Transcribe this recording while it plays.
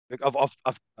Like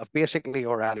I've basically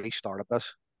already started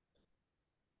this.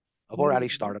 I've Yeah. already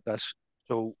started this.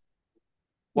 So Could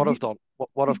what you I've done, what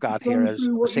could I've you got here run is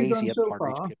through a what you've size done 8 so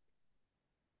partridge far? pit.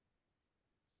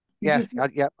 You just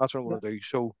Yeah, that's what I'm yeah, going to do.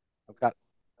 So I've got,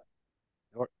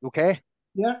 okay.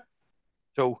 yeah,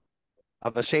 So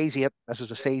I've a size 8. This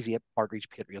is a size 8 partridge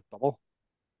Patriot double.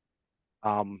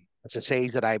 It's a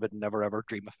size that I would never ever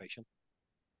dream of fishing.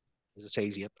 It's a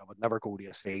size 8. I would never go to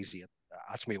a size 8.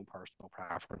 That's my own personal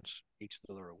preference. Each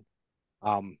to their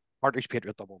own. Partridge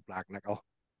Patriot double black nickel.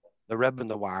 The rib and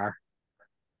the wire,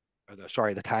 or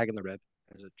the tag and the rib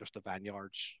is it just a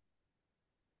Vineyards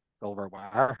silver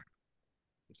wire.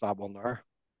 It's that one there.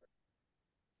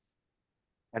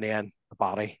 And then the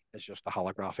body is just a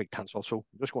holographic tinsel. So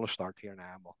I'm just going to start here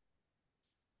now and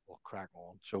we'll crack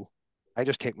on. So I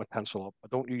just take my pencil up. I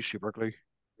don't use super glue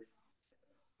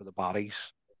for the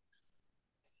bodies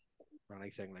or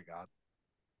anything like that.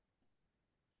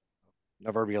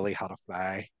 Never really had a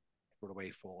fly sort of way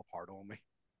fall apart on me.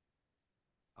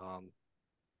 Um,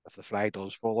 if the fly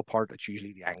does fall apart, it's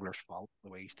usually the angler's fault, the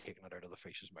way he's taking it out of the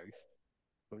fish's mouth.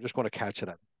 So I'm just going to catch it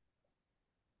in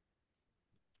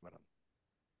when I'm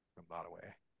from that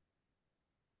away.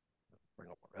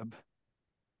 Bring up my rib.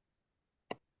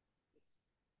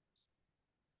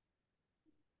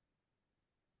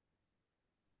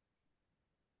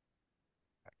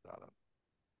 Back that in.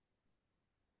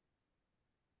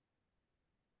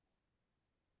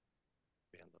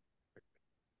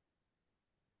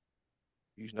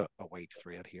 Using a white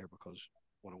thread here because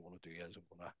what I want to do is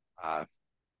I'm going to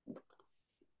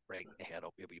bring the head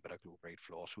up a wee bit of glue braid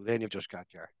floss. So then you've just got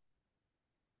your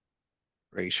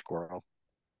grey squirrel.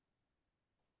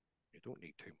 You don't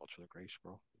need too much of the grey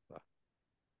squirrel. A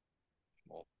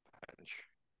small pinch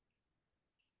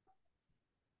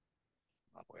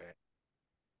that way.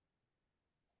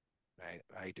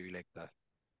 I do like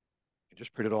you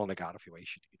just put it on the guard if you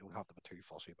wish. You don't have to be too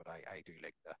fussy, but I do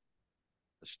like the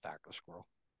stack of squirrel.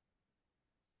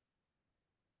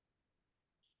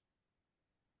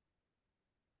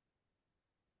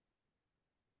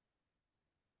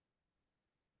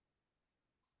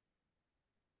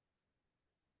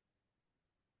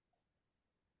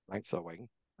 Length of the wing,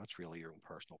 that's really your own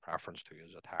personal preference too,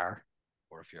 as a tire.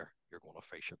 Or if you're going to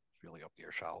fish it, it's really up to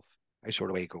yourself. I sort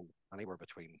of way go anywhere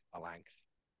between and a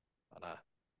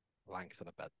length and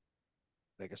a bit.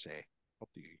 Like I say, up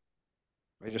to you.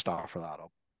 I just offer that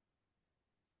up.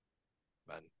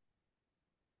 And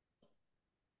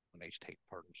when each take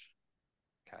turns,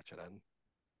 catch it in.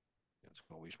 It's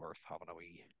always worth having a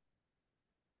wee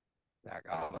back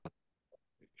of it.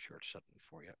 Make sure it's sitting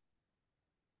for you.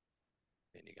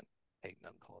 Then you can tighten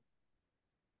into it.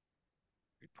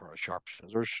 Good pair of sharp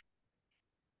scissors.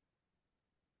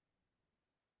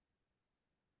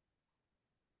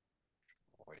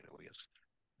 Away the waste.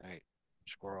 Right.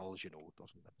 Squirrels, doesn't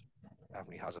it?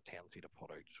 Definitely has a tendency to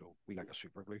put out. So we like a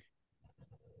super glue.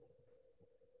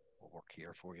 We'll work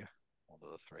here for you onto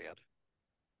the thread.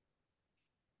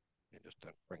 And just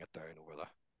bring it down over the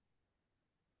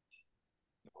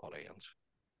butt ends.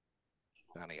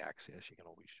 Any access, you can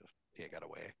always just take it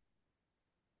away.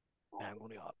 And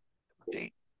we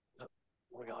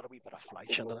got a wee bit of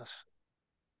flesh into this.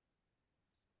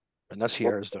 And this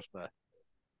here is just the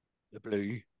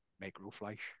blue micro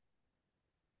flesh.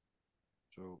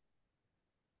 So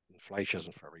flesh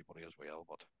isn't for everybody as well,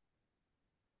 but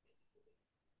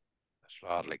this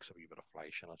lad likes a wee bit of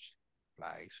flesh in it.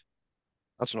 Flies.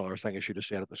 That's another thing I should have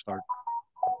said at the start.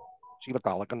 See with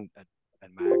Dollaghan,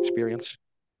 in my experience,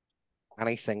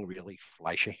 anything really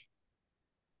fleshy.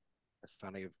 If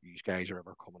any of these guys are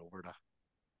ever coming over to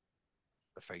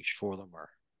the fish for them or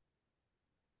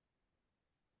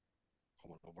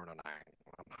coming over on an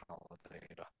angling holiday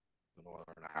to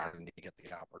Northern Ireland, you get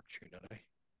the opportunity.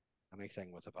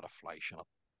 Anything with a bit of flesh in it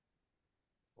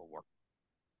will work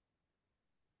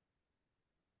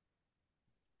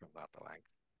from that to length.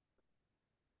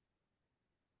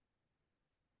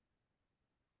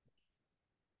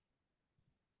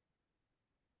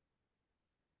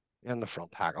 In the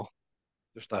front haggle,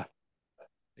 just a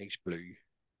nice blue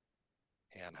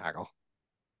hand haggle.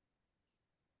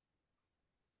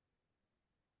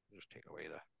 Just take away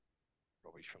the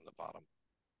rubbish from the bottom.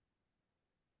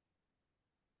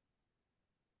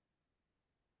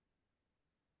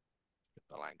 Get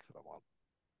the length that I want.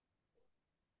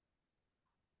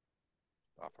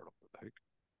 Offer it up with the hook.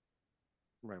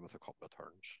 Around with a couple of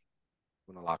turns.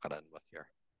 I'm going to lock it in with your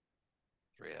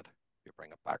thread. You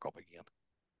bring it back up again.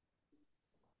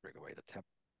 Bring away the tip.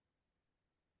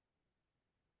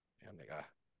 And like I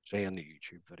say in the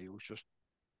YouTube videos, just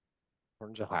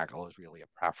turns of haggle is really a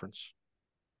preference.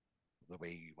 the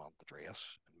way you want the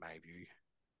dress, in my view.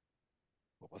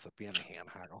 But with it being a hen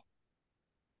haggle,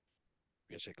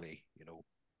 basically, 2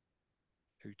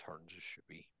 turns should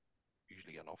be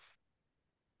usually enough.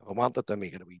 If I wanted to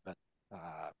make it a wee bit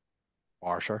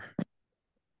harsher,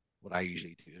 what I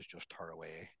usually do is just turn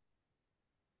away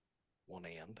one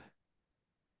end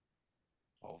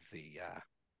of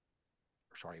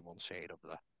one side of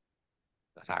the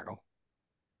haggle.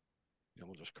 Then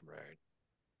we'll just come around,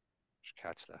 just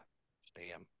catch the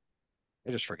stem.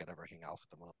 I just forget everything else at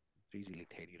the moment. It's easily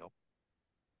tidied up.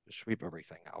 Just sweep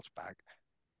everything else back.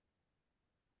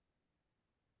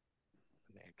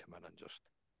 And then come in and just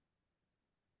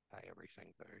tie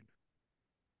everything down.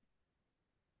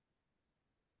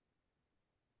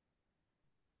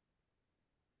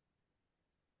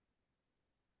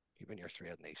 Keeping your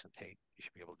thread nice and tight, you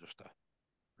should be able just to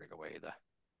break away the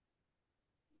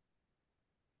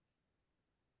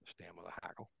stem of the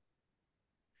haggle.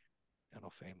 And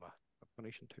I'll find my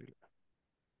finishing tool.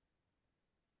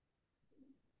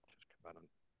 Just come in and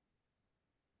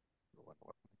go into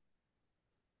it.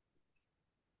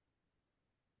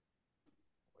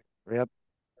 Thread,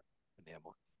 and then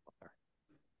we'll put there.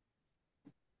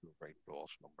 Blue bright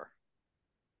floss number.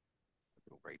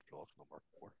 Blue bright floss number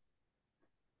 4.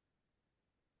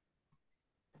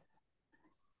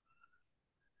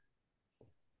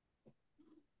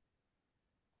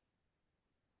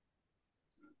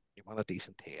 You want a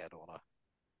decent head on a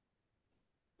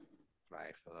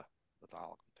fly for the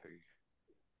Dollaghan too.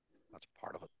 That's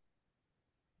part of it.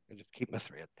 And just keep my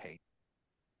thread tight.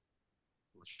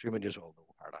 I'm assuming you all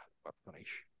know how to whip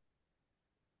finish,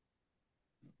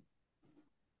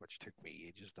 which took me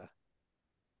ages to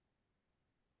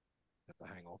get the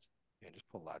hang of. And just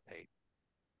pull that tight.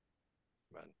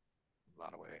 And then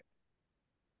that away.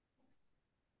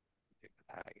 Take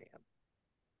the tag in.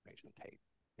 Nice and tight.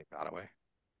 Take that away.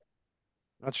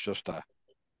 That's just a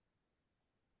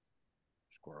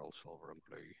Squirrel, silver, and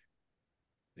blue.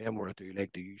 Then where I do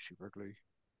like to use super glue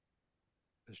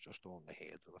is just on the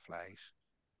heads of the flies.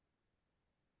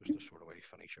 Just to sort of way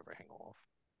finish everything off.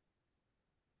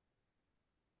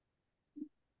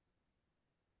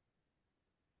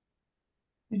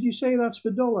 Did you say that's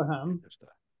for Dollaghan?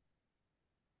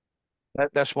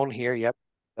 This one here, yep.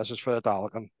 This is for the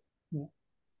Dollaghan. Yeah.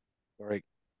 Right.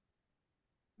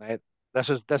 Now, this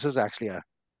is actually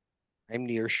I'm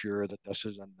near sure that this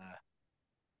is in the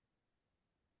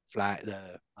fly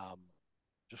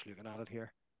just looking at it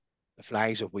here. The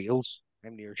flies of Wales.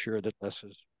 I'm near sure that this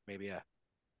is maybe a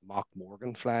Mock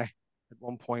Morgan fly at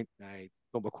one point. Now,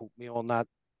 don't quote me on that.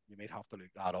 You might have to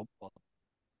look that up, but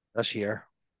this here,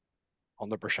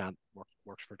 100%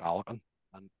 works for Dollaghan.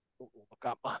 And don't look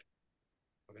at me.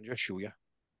 I can just show you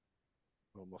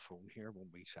on my phone here.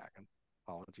 1 wee second.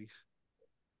 Apologies.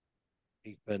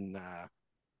 He's been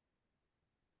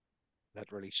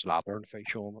literally slathering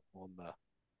fish on the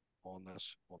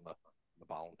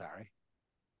voluntary,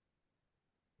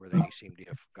 where they seem to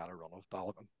have got a run of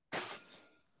Dollaghan.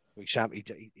 He sent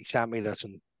me this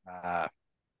in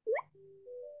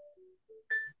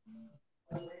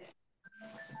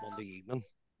Monday evening,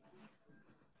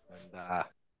 and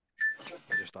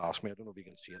he just asked me. I don't know if you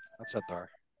can see it. That's it there.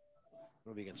 I don't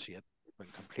know if you can see it. Been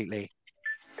completely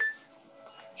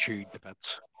chewed to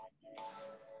bits.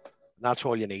 And that's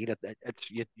all you need.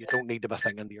 You don't need to be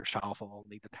thinking to yourself, "Oh, I'll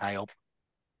need to tie up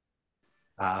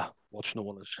what's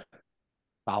known as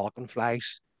Dollaghan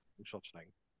flies." No such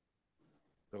thing.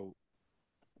 So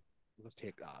we'll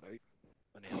take that out,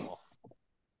 and then we'll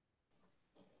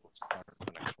start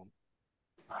the next one.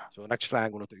 So the next fly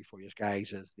I'm going to do for you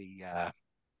guys is it's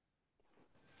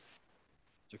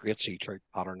a great sea trout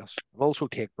pattern. I've also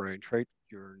take brown trout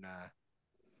during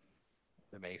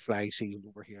the mayfly season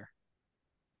over here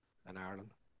in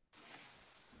Ireland.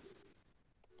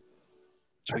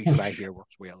 This wee fly here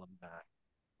works well in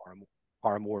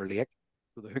Paramore Lake.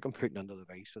 So the hook I'm putting into the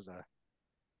vise is a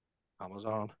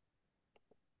Amazon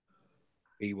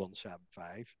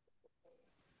B175.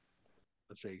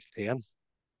 It says 10.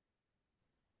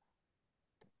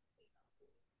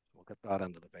 We'll get that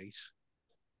into the vise.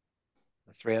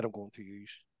 The thread I'm going to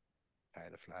use to tie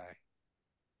the fly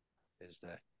is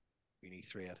the Weenie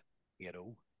thread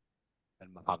 80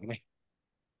 in mahogany.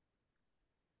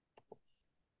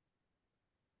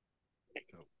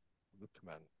 So we'll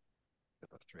come in,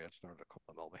 get the thread started a couple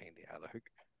of mil behind the other hook.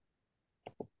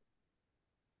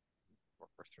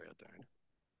 Work our thread down.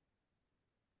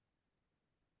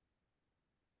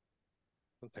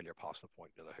 Until you're past the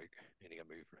point of the hook, then you can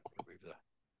remove the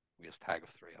waist tag of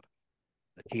thread.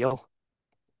 The tail,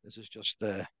 this is just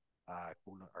the hawk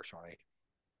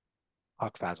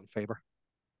pheasant fiber.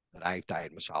 that I've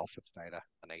dyed myself. It's dyed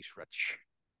a nice rich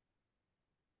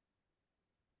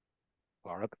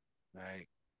claret. Now,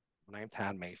 when I'm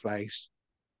tying mayflies,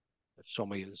 if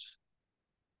somebody has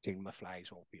seen my flies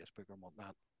on Facebook or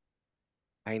whatnot,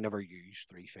 I never use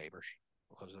three fibers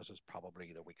because this is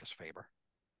probably the weakest fiber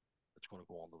that's going to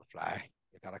go onto the fly.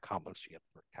 You got to compensate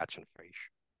for catching fish,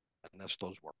 and this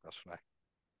does work this way.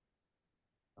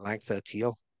 The length of the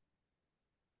tail,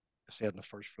 I said in the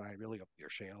first fly, really up to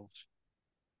yourselves.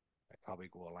 I probably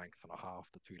go a length and a half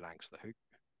to two lengths of the hook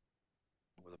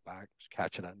over the back, just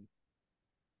catch it in, and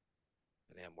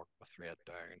then work the thread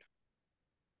down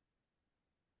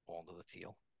onto the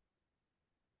tail.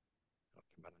 I'll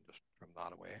come in and just trim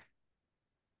that away.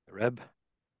 The rib,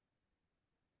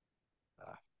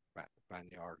 Brown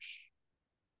Yards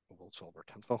oval silver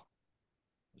tinsel.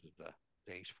 This is the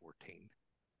Days 14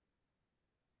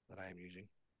 that I am using.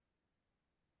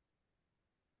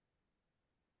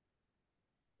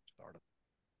 Start it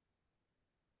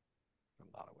from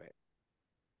that away.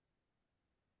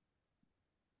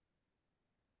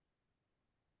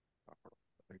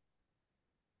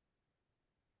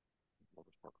 We'll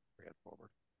just work straight forward.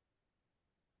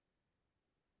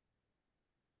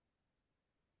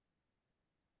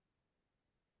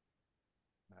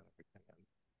 And everything in.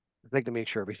 I like to make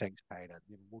sure everything's tied in.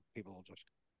 You know, most people will just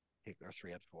take their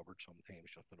thread forward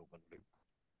sometimes just an open loop.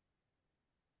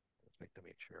 I just like to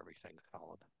make sure everything's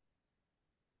solid.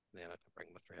 Then I can bring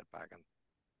the thread back in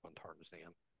one turns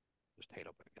then. Just tied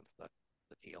up against the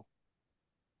tail.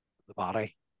 The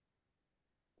body.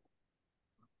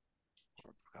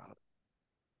 Got it.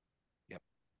 Yep.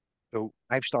 So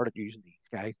I've started using these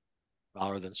guys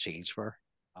rather than seeds for.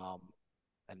 Um,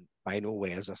 and by no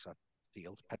way is this a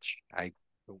sales pitch. I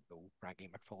don't know Frankie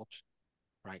McPhillips.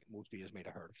 Frank, most of you might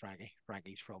have heard of Frankie.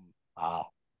 Frankie's from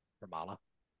Fermanagh,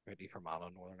 County Fermanagh,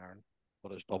 Northern Ireland.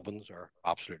 But his Dublins are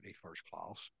absolutely first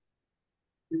class.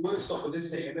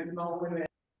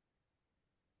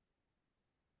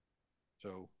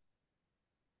 So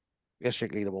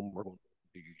basically the one we're going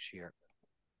to use here.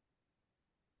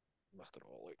 Must it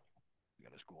all out.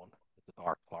 Get us going. It's the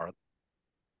dark claret.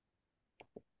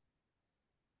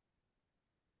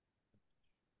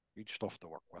 Good stuff to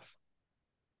work with.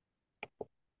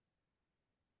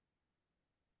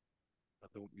 I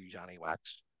don't use any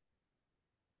wax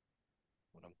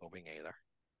when I'm dubbing either.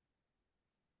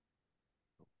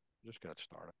 So just get it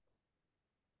started.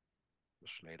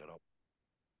 Just slide it up.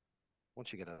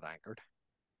 Once you get it anchored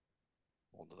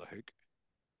onto the hook,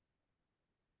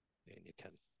 then you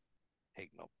can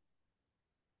tighten up.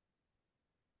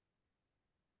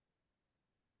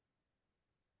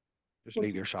 Just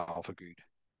leave yourself a good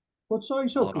What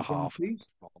size mile hook and a again, half please?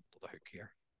 onto the hook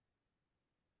here.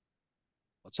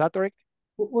 What's that, Derek?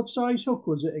 What size hook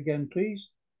was it again, please?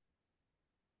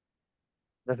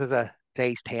 This is a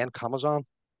size 10 Amazon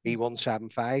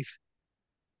B175.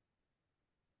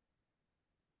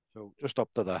 So just up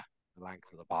to the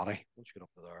length of the body. Once you get up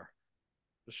to there,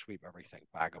 just sweep everything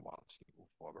back at once and go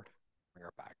forward. Bring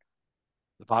her back.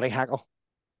 The body hackle.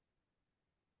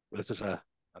 This is a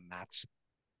Matt's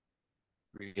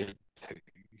grade 2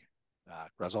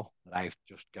 grizzle that I've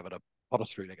just given a put it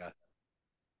through like a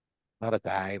not a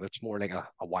dye, but it's more like a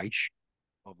white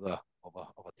of the of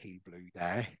a tea blue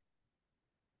dye.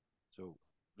 So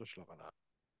just looking at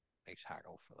nice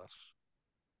hackle for this.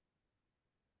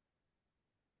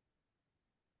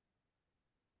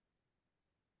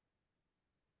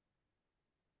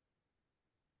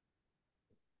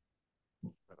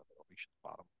 Bit of rubbish at the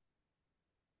bottom.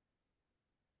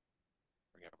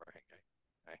 Bring everything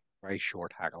out. Very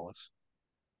short hackle is.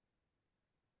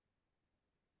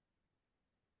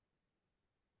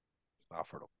 Just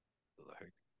offer it up to the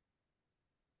hook.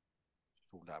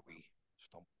 So that we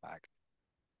stump back.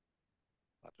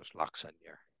 That just locks in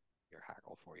your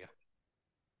hackle for you.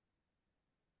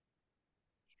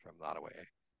 Just trim that away.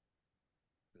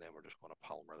 And then we're just going to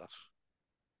palmer this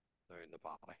down the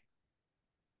body.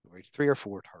 About 3 or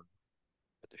 4 turns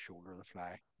at the shoulder of the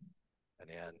fly. And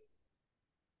then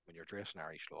when you're dressing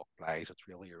Irish loch flies, it's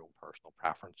really your own personal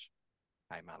preference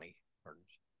how many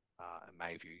turns. In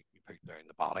my view, you put down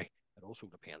the body. It also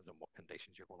depends on what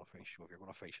conditions you're going to fish. So if you're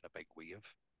going to fish in a big wave,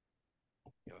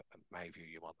 you know, in my view,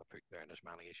 you want to put down as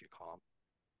many as you can.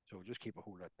 So just keep a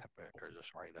hold of the tip, or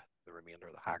the remainder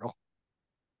of the hackle.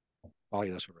 Volley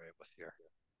this around with your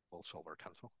full silver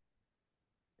tinsel.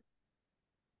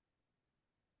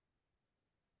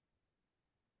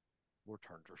 More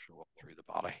turns or so up through the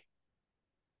body.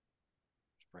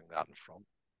 Just bring that in front.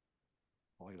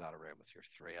 Volley that around with your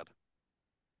thread.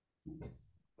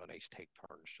 A nice tight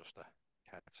turns just to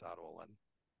catch that all in.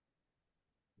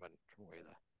 Then throw away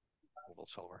oval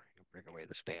silver. You break away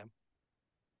the stem,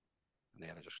 and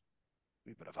then I just a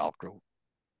wee bit of Velcro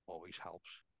always helps.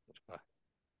 Just to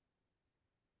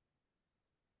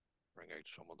bring out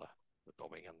some of the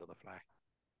dubbing into the fly.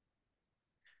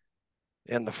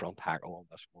 In the front tackle on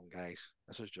this one, guys.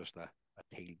 This is just a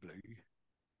teal blue.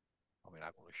 I mean,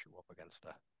 I'm going to show up against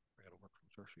the bring it over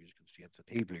closer so you can see it's a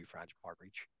teal blue French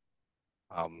partridge.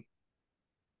 Um,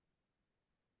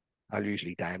 I'll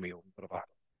usually dye my own bit of a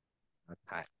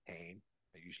pain.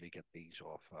 I usually get these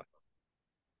off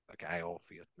a guy off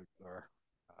Facebook there,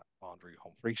 Andrew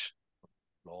Humphreys,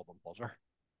 Lough and Buzzer.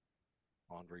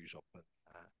 Andrew's up in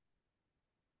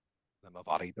the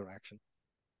Mavati direction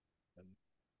in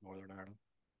Northern Ireland.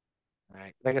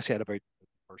 Like I said about the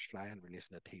first fly and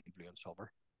releasing the teal blue and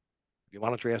silver. If you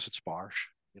want to dress it sparse,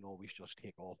 you can always just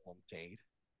take off one side.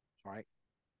 Right,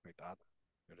 like that.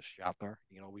 There's a strap there.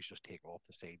 You can always just take off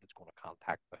the side that's going to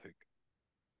contact the hook.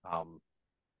 Um,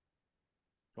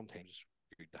 Sometimes it's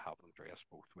good to have them dressed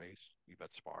both ways, a wee bit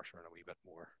sparser and a wee bit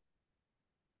more,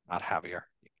 not heavier.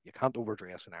 You can't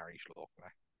overdress an Irish look, in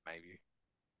my view.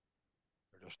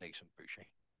 They're just nice and bushy.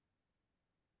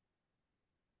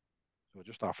 So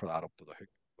just offer that up to the hook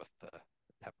with the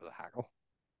tip of the hackle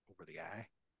over the eye.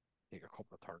 Take a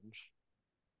couple of turns,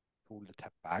 hold the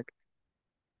tip back,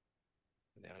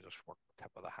 and then I just work the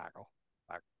tip of the hackle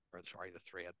back, or sorry, the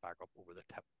thread back up over the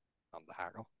tip and the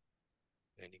hackle.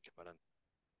 Then you come in and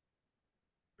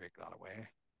break that away.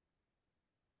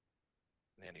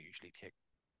 And then I usually take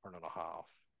a turn and a half,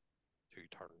 2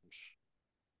 turns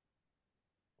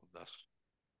of this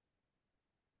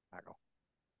hackle.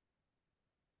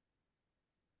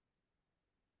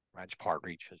 Ranch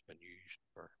partridge has been used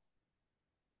for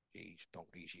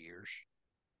donkey's years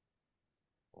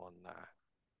on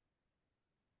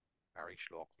Irish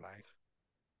loch flies.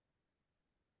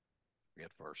 Great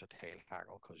versatile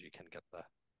hackle because you can get the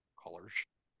colours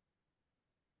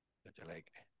that you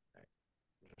like. Right.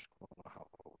 I'm just going to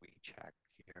have a wee check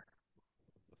here.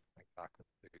 I think that could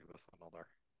do with another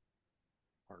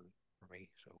turn for me.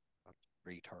 So that's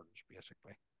 3 turns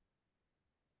basically.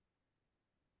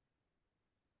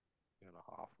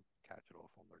 2.5. Catch it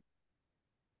off under.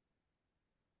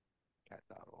 Catch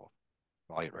that off.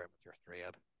 Volley it around with your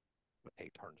thread. With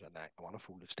 8 turns in that. I want to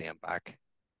fold the stem back.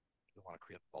 I want to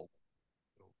create bulk.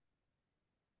 So I'm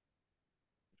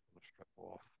just going to strip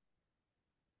off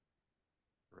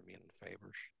the remaining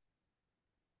fibers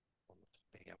on the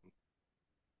stem.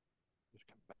 Just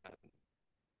come back and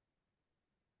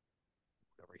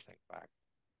put everything back.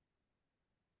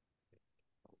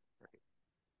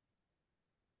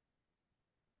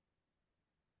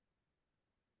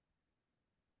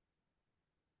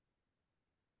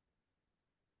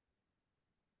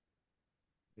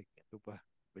 Super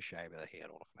shy by the head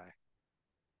on a fly.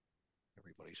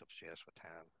 Everybody's obsessed with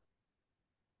tan.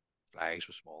 Flies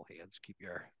with small heads. Keep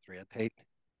your thread tight.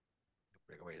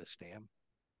 Break away the stem.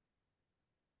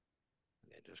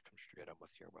 And then just come straight in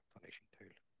with your whip finishing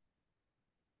tool.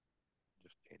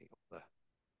 Just tidying up the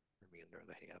remainder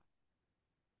of the head.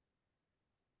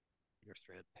 Your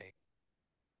thread tight.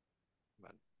 And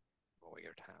then away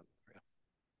your tan thread.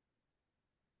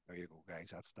 There you go,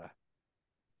 guys. That's the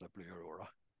blue Aurora.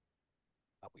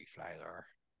 That wee fly there.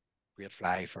 Great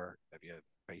fly for if you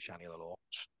fish any of the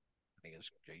lochs. I think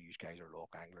you guys are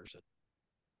loch anglers that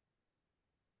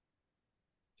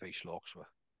fish lochs with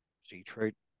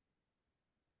Sea-Trout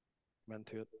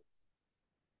into it.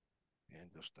 And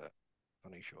just to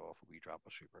finish off, we drop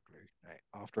a super glue.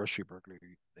 Now, after a super glue,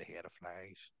 the head of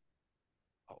flies,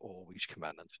 I always come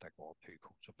in and stick on 2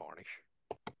 coats of varnish.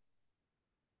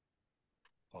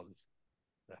 Because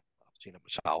I've seen it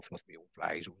myself with my own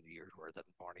flies over the years where I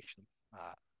didn't varnish them.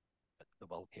 They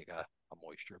will take a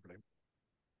moisture bloom,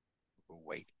 go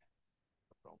white.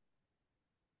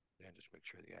 Then just make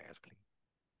sure the eye is clean.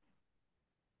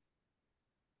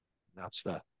 And that's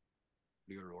the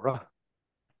blue Aurora.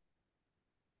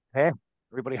 Hey,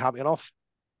 everybody happy enough?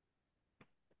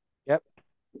 Yep.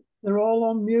 They're all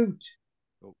on mute.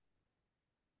 So,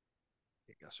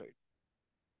 take this out.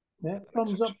 Yeah,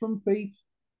 thumbs up from Pete.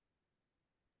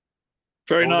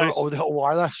 Very nice. Are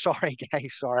they? Sorry,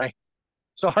 guys. Sorry.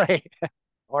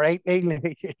 All right, Neil.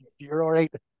 You're all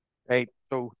right. Right.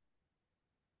 So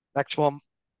next one,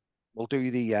 we'll do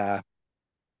the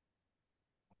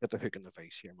get the hook in the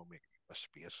face here. And we'll make a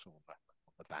space on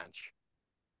the bench.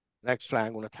 Next fly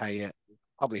I'm going to tell you. You've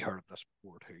probably heard of this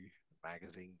before too.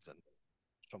 Magazines and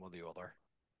some of the other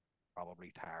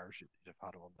probably tires you've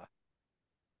had on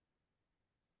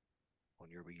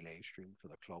your wee live stream for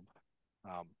the club.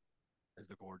 Is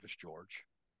the Gorgeous George.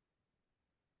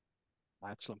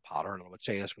 Excellent pattern. I would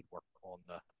say this would work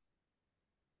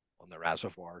on the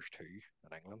reservoirs too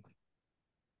in England.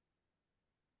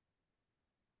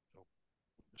 So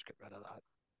just get rid of that.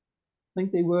 I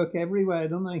think they work everywhere,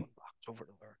 don't Going they? back over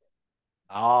to there.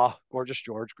 Ah, gorgeous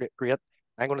George, great, great.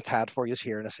 I'm going to tad for you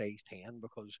here in a size 10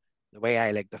 because the way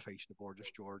I like to fish the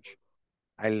gorgeous George,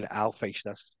 I'll fish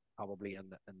this probably in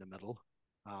the middle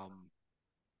um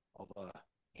of a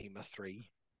team of three.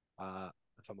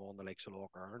 If I'm on the likes of Lough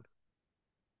Neagh,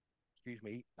 excuse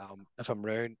me, if I'm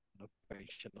round the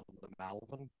fishing on the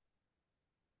Melvin,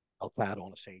 I'll pad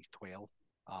on a size 12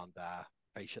 and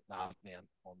fish it that then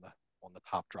on the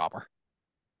top dropper.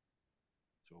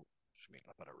 So just making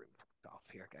a bit of room for stuff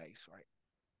here, guys. Right.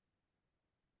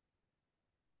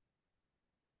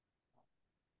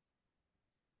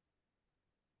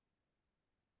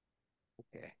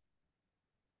 Okay.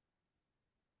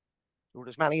 So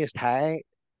there's many as Thai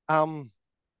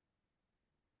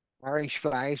Irish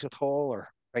flies at all or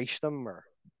fish them or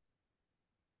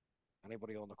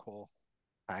anybody on the call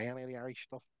Thai any of the Irish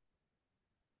stuff?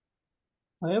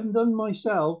 I haven't done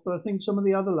myself, but I think some of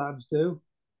the other lads do.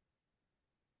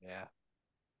 Yeah.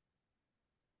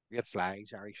 We had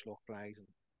flies, Irish loch flies, and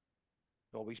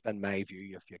it's always been my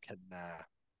view if you can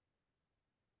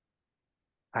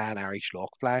tie an Irish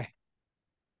loch fly,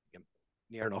 you can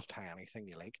near enough tie anything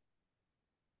you like.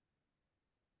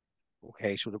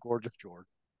 Okay, so the gorgeous George.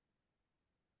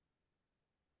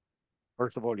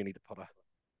 First of all, you need to put a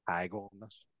tag on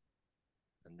this,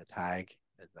 and the tag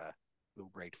is a blue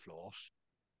braid floss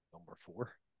number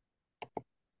 4.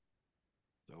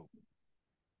 So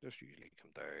just usually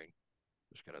come down,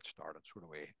 just get it started sort of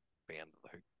way, bend of the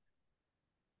hook.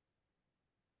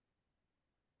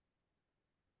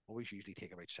 Always usually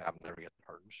take about 7 or 8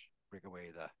 turns, break away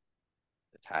the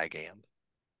tag end,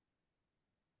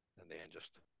 and then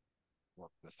just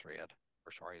work the thread,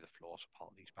 or sorry, the floss,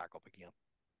 apologies, back up again.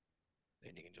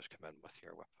 Then you can just come in with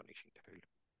your whip finishing tool,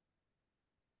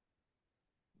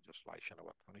 and just lash in a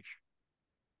whip finish.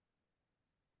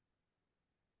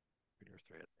 Put your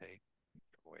thread tight,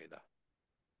 take away the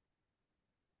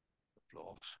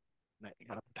floss. Now you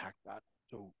gotta protect that.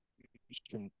 So you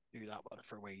can do that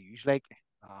whatever way you use like.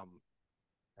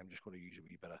 I'm just going to use a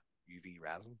wee bit of UV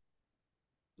resin.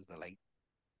 This is the light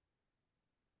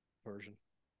version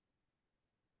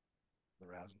of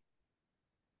the resin.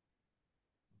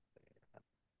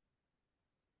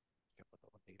 Get with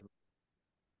the needle.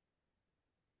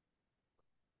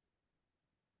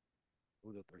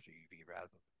 Know that there's a UV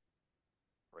resin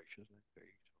brushes in it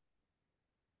too.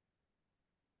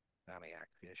 So any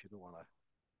access you don't want to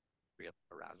create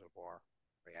a reservoir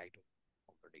right item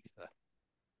underneath the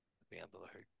end of the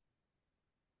hook.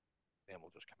 Then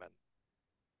we'll just come in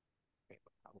paint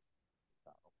with that.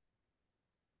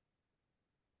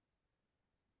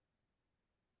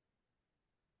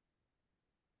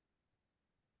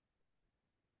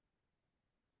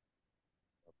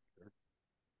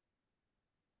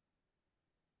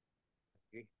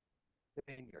 Okay.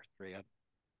 Then your thread.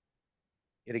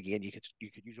 Yet again, you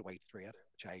could use a white thread,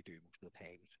 which I do most of the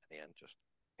times, and then just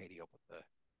tidy up at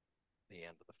the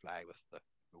end of the fly with the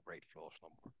no braid floss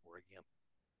number 4 again.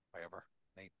 However,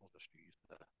 tonight we'll just use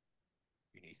the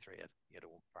uni thread, yet it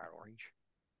won't fire orange.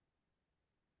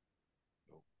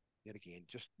 So yet again,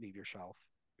 just leave yourself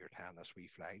your tan this wee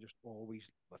fly. Just always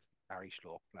with Irish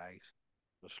loch flies,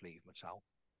 just leave myself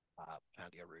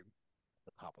plenty of room at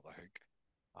the top of the hook.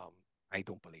 Um, I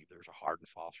don't believe there's a hard and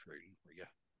fast rule where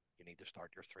you need to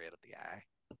start your thread at the eye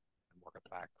and work it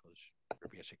back because you're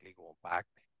basically going back,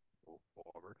 go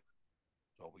forward.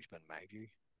 It's always been my view.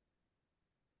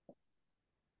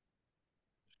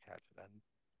 Just catch it in,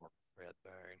 work the thread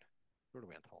down, sort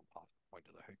of went on past the point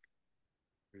of the hook,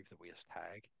 move the waist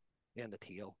tag, then the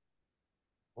tail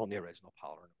on the original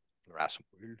pattern, fluorescent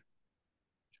wool.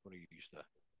 Just going to use the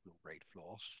blue braid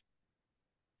floss,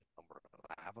 number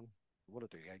 11. What I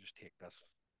do, I just take this,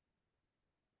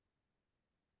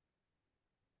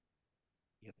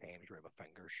 8 times around my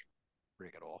fingers,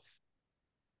 break it off,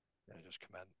 then I just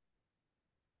come in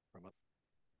from it,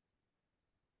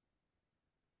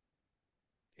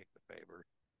 take the fibre,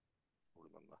 hold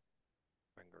them in my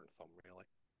finger and thumb really,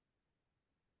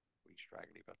 wee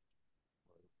straggly bit,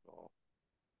 off,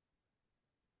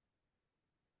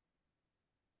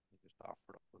 and just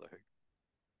offer it up with a hook.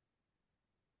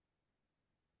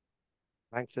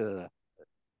 Thanks to the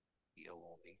deal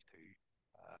on these two,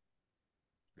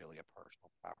 really a personal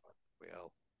preference as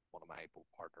well. One of my boat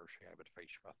partners who I would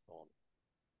fish with on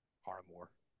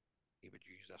Paramore, he would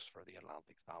use this for the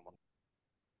Atlantic salmon.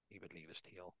 He would leave his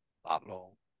tail that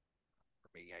long.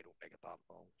 For me, I don't make it that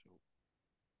long, so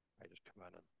I just come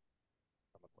in and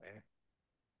come away.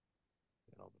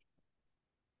 You know,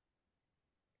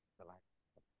 the line.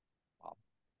 Bob,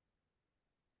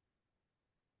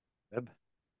 bib,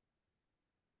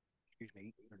 excuse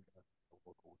me.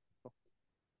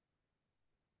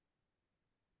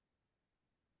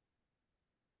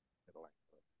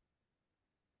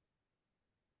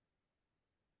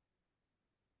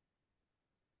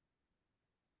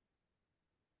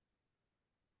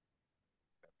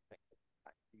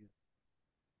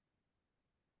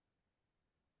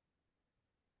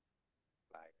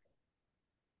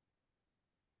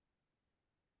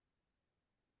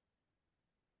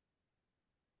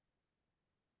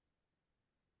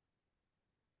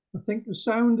 I think the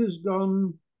sound has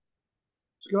gone,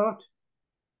 Scott.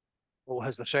 Oh,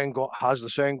 has the sound gone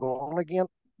on again?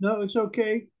 No, it's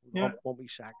okay. Yeah, Hold on 1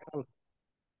 second.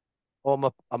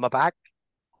 Oh, am I back?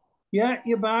 yeah,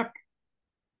 you're back.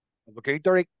 Am I good,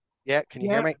 Derek? Yeah, can you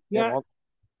hear Yeah, me? Dead yeah. on.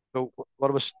 So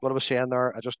what I was saying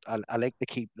there, I like to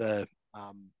keep the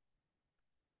I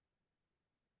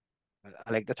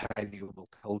like to tie the oval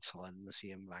tilts in the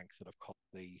same length that I've cut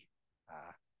the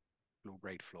uh low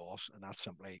braid floss, and that's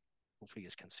simply, hopefully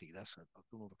you can see this. I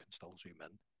don't know if I can still zoom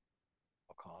in.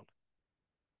 I can't.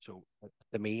 So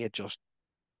to me, it just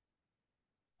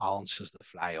balances the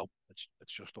fly up. It's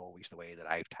just always the way that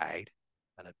I've tied,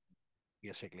 and it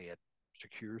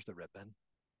secures the ribbon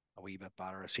a wee bit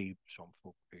better. I see some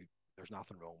folk who there's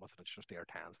nothing wrong with it. It's just their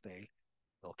tan style.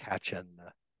 They'll catch in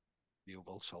the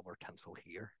oval silver tinsel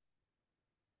here,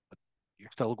 but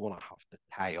you're still going to have to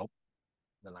tie up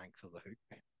the length of the hook,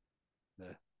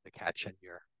 the the catch in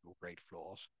your low braid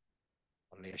floss,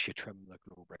 unless you trim the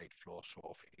low braid floss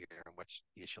off here, in which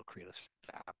case you'll create a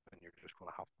step, and you're just going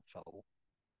to have to fill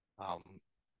um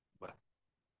with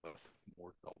with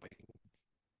more dubbing.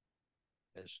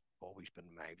 Has always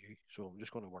been my view. So I'm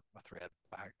just going to work my thread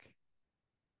back,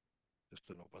 just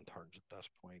in open turns at this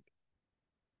point.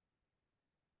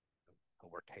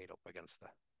 We're tied up against the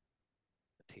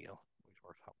tail. Always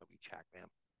worth having a wee check then.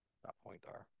 That point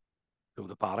there. So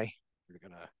the body, you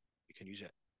can use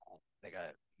it like uh,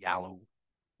 a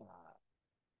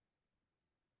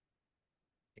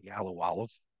yellow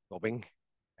olive dubbing,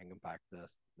 bringing back the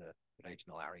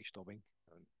original Irish dubbing.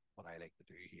 And what I like to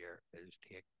do here is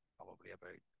take probably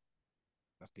about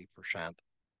 50%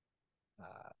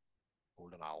 uh,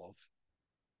 golden olive,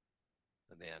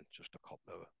 and then just a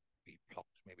couple of wee plucks,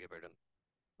 maybe about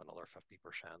another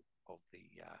 50% of the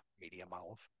medium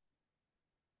olive,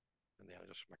 and then I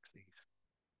just mix these.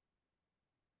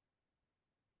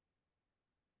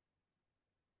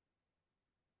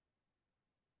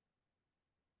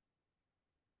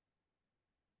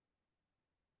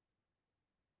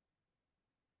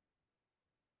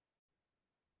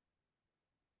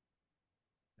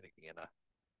 And again,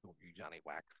 don't use any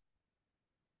wax.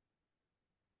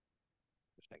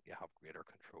 Just think you have greater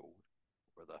control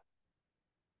over the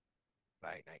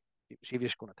fly. Now, see if you're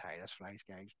just going to tie this flies,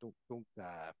 guys. Don't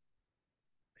my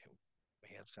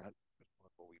headset. Just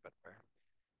want to go a wee bit there.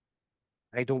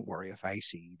 I don't worry if I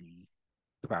see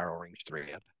the bar orange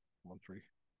thread coming through,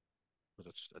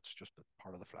 because it's just a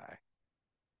part of the fly.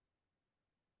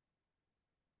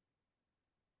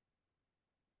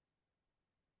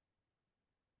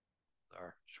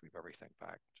 There, sweep everything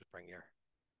back. Just bring your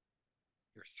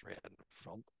thread in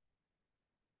front,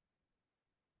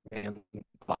 and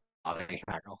body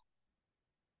hackle.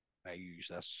 I use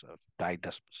this. I've dyed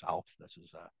this myself. This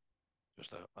is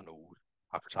just an old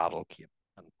saddle cape,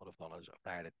 and what I've done is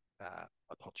I've dyed it a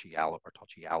touchy yellow,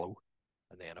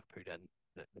 and then I've put in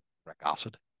the picric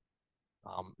acid.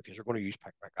 If you're going to use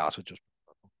picric acid, just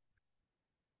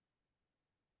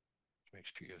make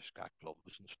sure you've got gloves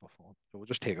and stuff on. So we'll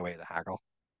just take away the hackle.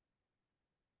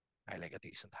 I like a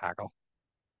decent hackle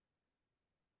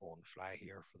on the fly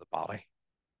here for the body.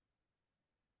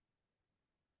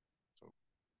 So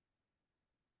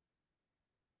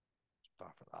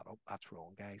start for that up. That's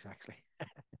wrong, guys. Actually,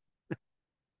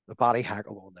 the body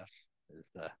hackle on this is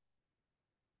the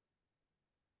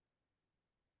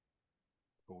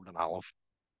golden olive,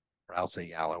 or else a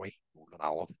yellowy golden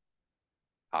olive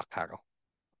hackle.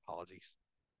 Apologies,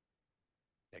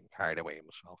 getting carried away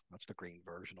myself. That's the green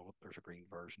version of it. There's a green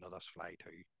version of this fly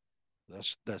too.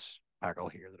 This hackle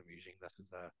here that I'm using, this is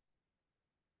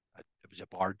it was a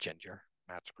barred ginger.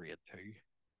 That's grade 2,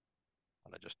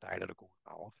 and I just dyed it a golden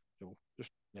olive. So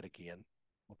just yet again,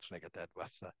 much like I did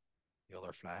with the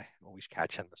other fly, always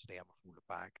catching the stem and fold it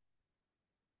back,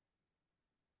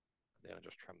 and then I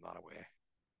just trim that away.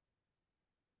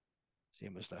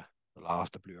 Same as the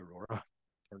last, the blue Aurora.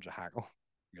 Turns a hackle,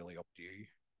 really up to you.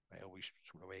 I always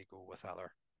sort of go with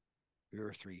either 2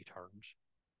 or 3 turns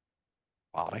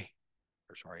body,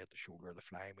 or sorry, at the shoulder of the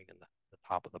fly, meaning the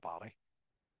top of the body,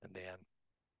 and then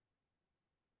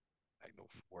I know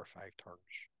 4 or 5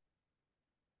 turns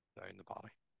down the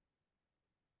body.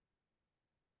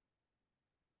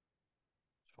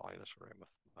 Fly this around with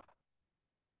my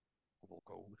double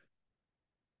gold.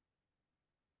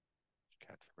 Just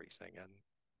catch everything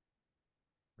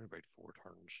in. About 4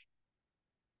 turns.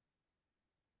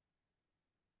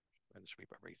 And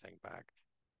sweep everything back.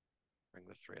 Bring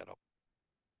the thread up.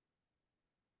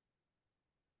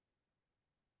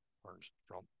 Turns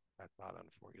front. Set that in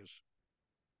for you.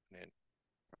 And then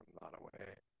turn that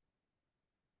away.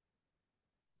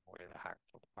 Away the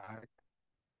hackle back.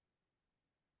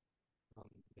 And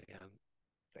then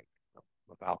think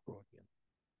the Velcro again.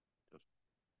 Just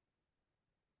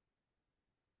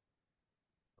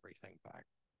everything back.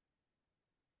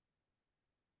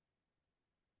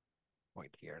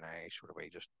 Point here now, sort of way,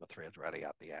 just the thread's ready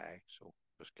at the eye. So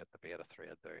just get the bait of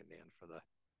thread down then for the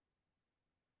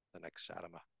next set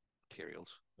of materials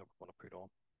that we're going to put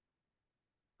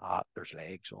on. There's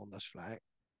legs on this fly.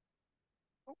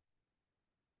 Oh,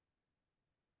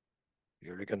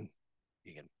 you're looking,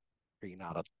 you can green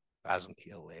at it, pheasant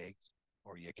tail legs,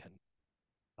 or you can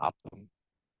knot them,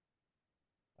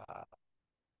 uh,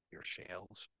 your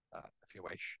shells, if you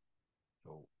wish.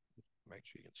 So make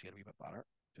sure you can see it a wee bit better.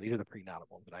 So these are the pre-knotted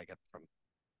ones that I get from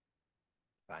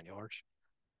vineyards.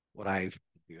 What I've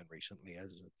been doing recently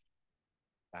is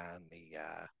buying the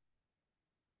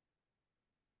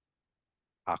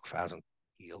cock pheasant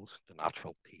tails, the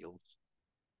natural tails,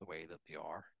 the way that they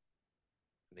are,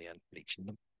 and then bleaching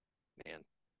them, and then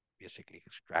basically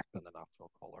extracting the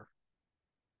natural colour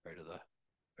out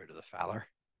of the feather,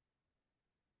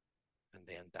 and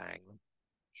then dyeing them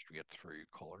straight through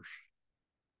colours.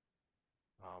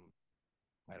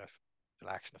 I had a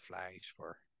selection of flies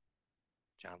for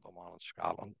gentleman in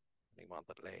Scotland, and he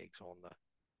wanted legs on the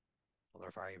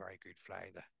other very, very good fly,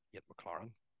 the Kate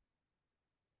McLaren,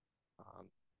 and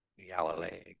the yellow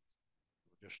leg,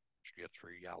 just straight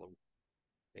through yellow.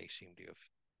 They seem to have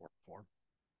worked for him.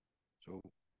 So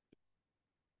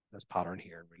this pattern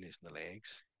here in releasing the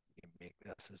legs, you can make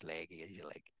this as leggy as you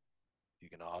like. You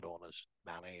can add on as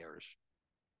many or as,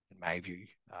 in my view,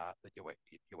 that you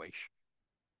wish.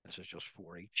 This is just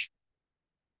 4 each.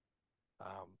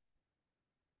 Um,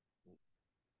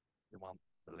 you want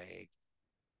the leg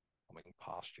coming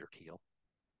past your tail.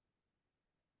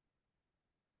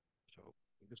 So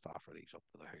you just offer these up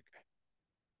to the hook.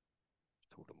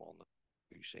 Just hold them on the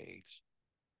two sides.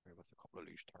 With a couple of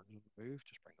loose turns in the move,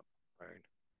 just bring them around.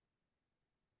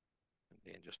 And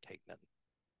then just tighten it.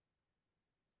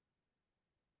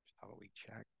 Just have a wee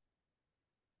check.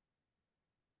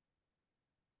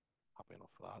 Happy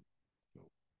enough for that. So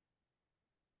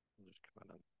we'll just come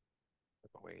in and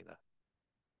rip away the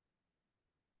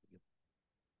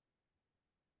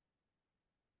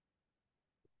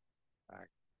back.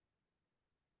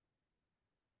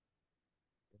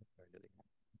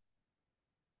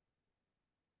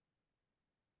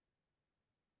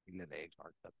 The legs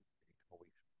aren't that you can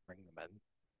always bring them in.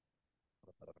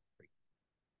 Put a bit of a crease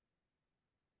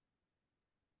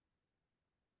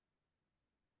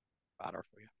batter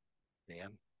for you.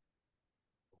 Then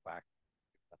go back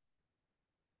to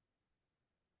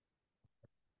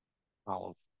the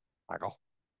olive tackle.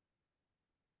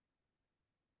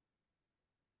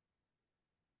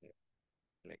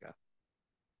 Like a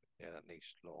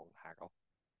nice long hackle.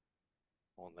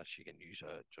 On this, you can use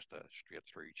just a straight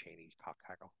through Chinese cock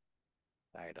hackle,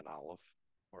 dyed an olive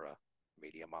or a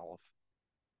medium olive.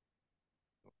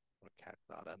 I'm going to catch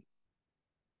that in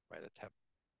by the tip,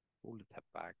 hold the tip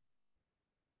back,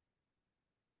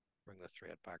 bring the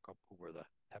thread back up over the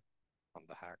tip on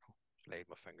the hackle, slide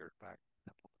my fingers back,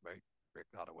 tip up the mouth, break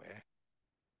that away.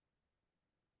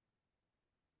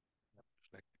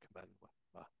 Just like to come in with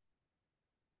my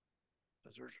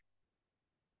scissors.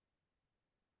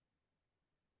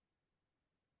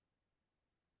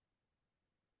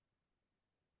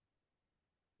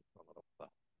 Run it up the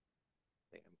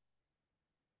stem.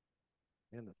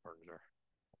 And the turns are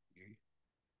you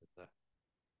with the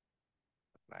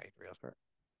knife razor.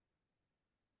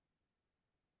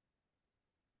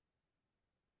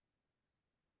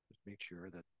 Just make sure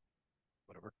that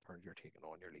whatever turns you're taking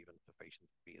on, you're leaving sufficient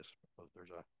space because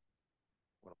I'm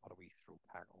going to put a wee throat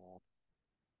tackle on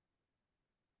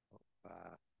of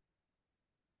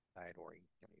side orange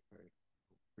guinea fowl.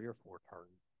 3 or 4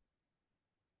 turns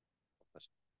of this is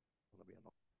going to be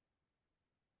enough.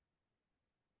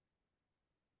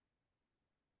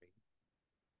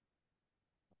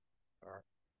 Or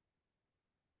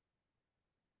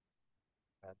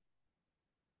head,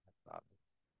 that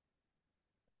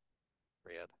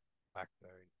thread back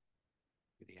down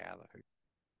to the other hook,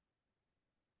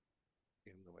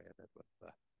 same the way I did with the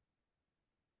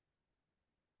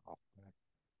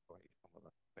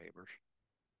fibers,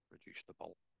 reduce the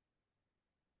bulk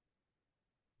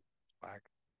back,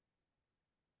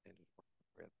 and just work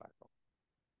the thread back up.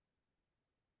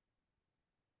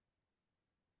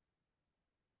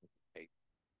 A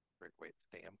great weight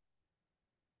stem.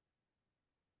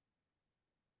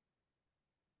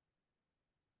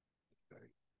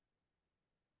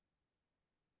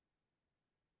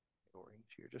 Orange,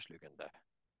 you're just looking to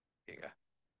take a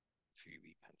few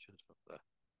wee pinches of the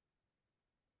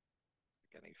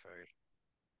guinea fowl.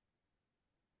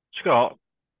 Scott,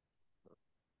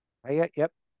 Oh, yeah,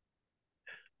 yep.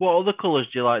 what other colours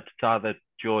do you like to tie the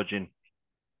George in?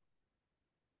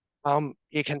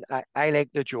 You can. I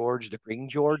like the George, the green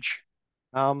George.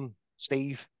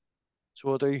 Steve.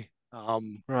 So I do.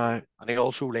 Right. And I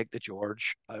also like the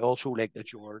George. I also like the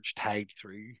George tied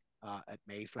through at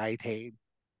Mayfly time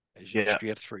is just Yeah.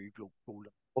 straight through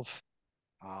golden of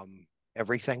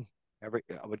everything. I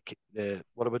would the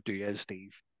what I would do is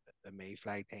Steve the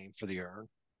Mayfly time for the urn.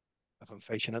 If I'm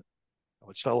fishing it, I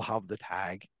would still have the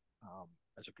tag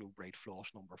as a glow bright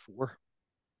floss number 4.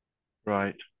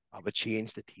 Right. I would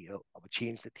change the tail. I would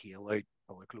change the tail out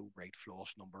for a glow bright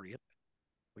floss number 8,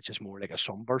 which is more like a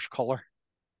sunburst color.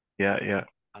 Yeah. Yeah.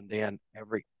 And then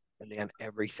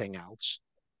everything else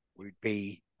would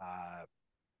be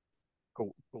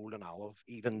golden olive,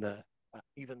 even the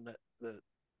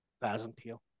pheasant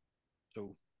tail.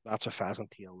 So that's a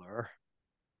pheasant tail there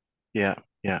Yeah.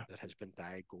 Yeah. that has been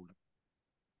dyed golden.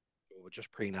 So I would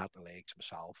just pre-nat the legs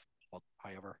myself. But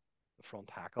however, the front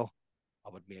hackle, I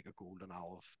would make a golden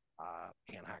olive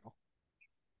pen hackle.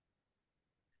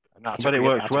 And I bet it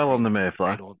works well on the Mayfly.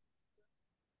 right on.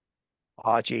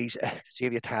 Oh, geez, see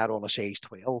if you tie it on a size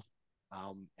 12,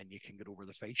 and you can get over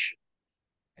the fish,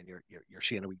 and you're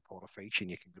seeing a wee pot of fish, and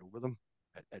you can get over them.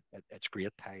 It's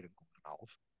great tied and golden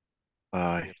olive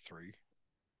Aye. straight through.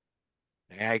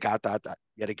 Yeah, I got that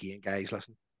yet again, guys.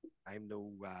 Listen, I'm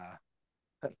no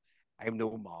I'm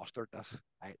no master at this.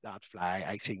 That fly,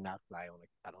 I seen that fly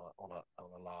on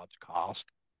a large cast.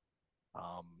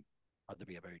 Um, had to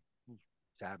be about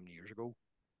 7 years ago,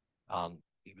 and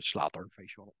he was slaughtering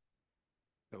fish on it.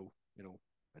 So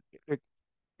it,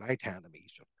 fly tend to me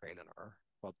is just trailing her.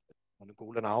 But on the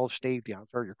golden olive, Steve, the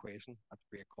answer to your question, that's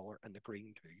a great color, and the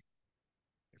green too.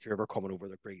 If you're ever coming over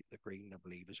the green, I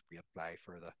believe is a great fly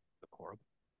for the corb.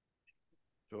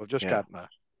 So I've just Yeah. got my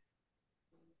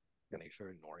guinea fowl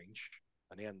in orange,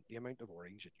 and then the amount of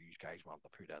orange that you guys want to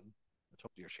put in, it's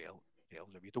up to yourselves.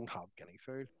 If you don't have guinea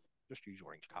fowl, just use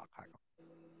orange cock hackle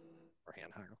or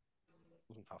hen hackle. It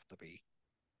doesn't have to be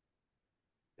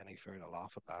guinea fowl. I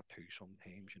laugh at that too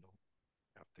sometimes. You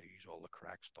have to use all the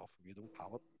correct stuff. If you don't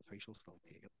have it, the fish will still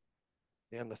take it.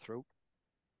 Then the throat,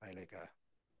 I like a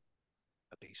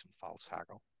decent false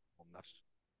hackle on this.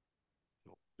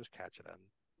 So just catch it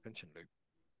in, pinch and loop,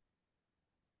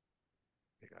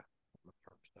 take a couple of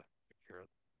turns to secure it.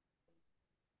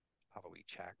 Have a wee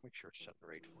check, make sure it's sitting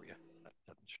right for you, and it's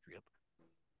sitting straight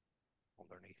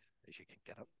underneath as you can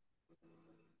get it.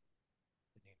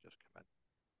 And you just come in,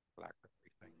 black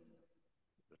everything,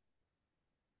 just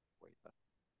wait that.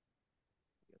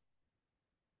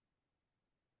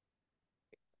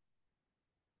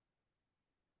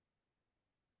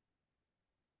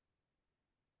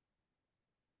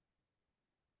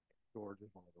 George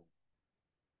is one of those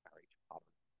marriage patterns.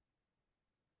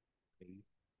 Me,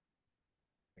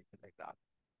 think it like that.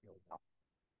 Not.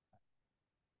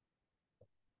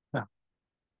 Yeah.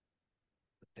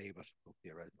 The Davis of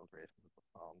the original dress was the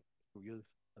song. So use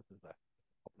this is a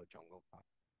couple of jungle packs.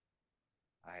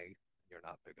 You're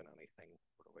not booking anything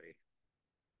for the way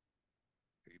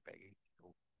too big.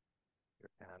 So you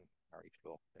can carry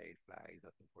slow day flies.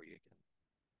 This is where you can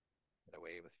get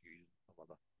away with using some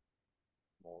of the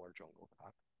smaller jungle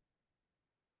packs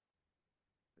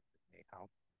that may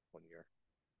help when you're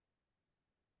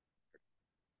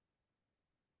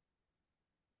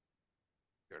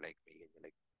like me and you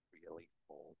like really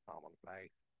small salmon flies.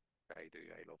 I do.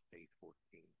 I love these 14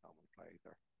 salmon flies.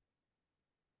 They're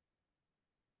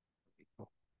beautiful.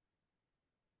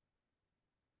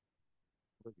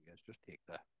 What do you guys just take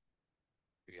the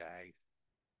two eyes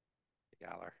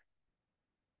together,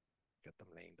 get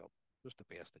them lined up just the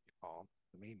best that you can.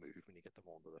 The main move when you get them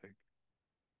onto the hook,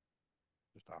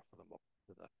 just offer them up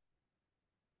to the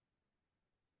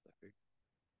hook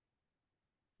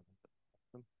and then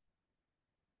them.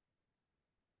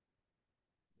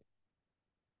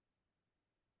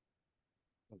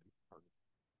 And you turn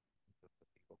just the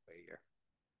people way you're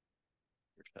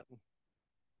sitting.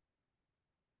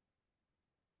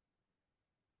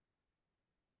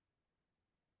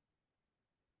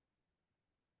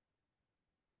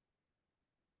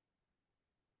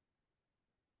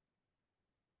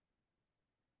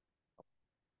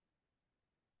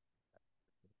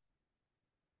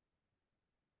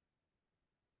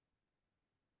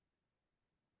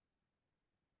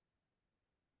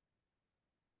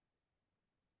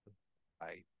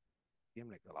 I seem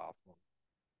like the last one.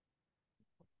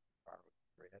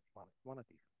 One of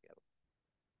these. Yeah,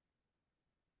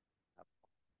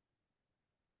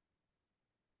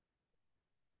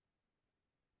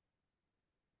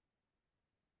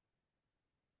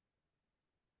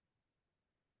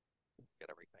 get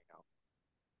everything out.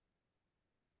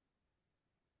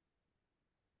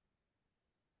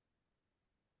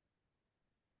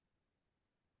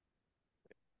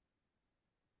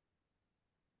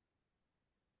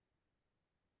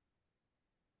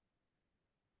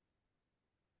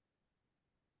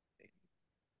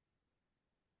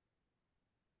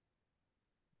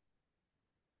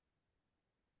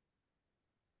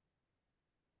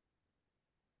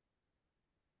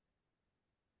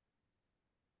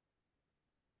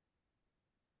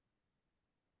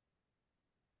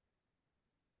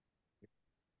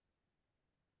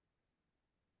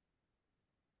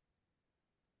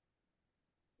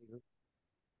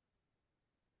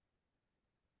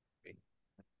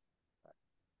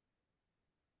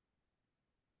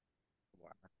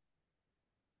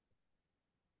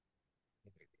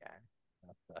 Yeah,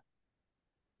 that's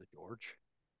the George.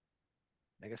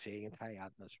 Like I say, you can tie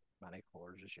out as many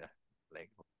colors as you like.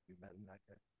 You men like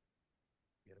to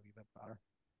get a wee bit better.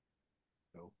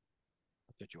 So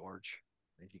that's the George.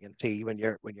 As you can see, when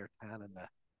you're tanning the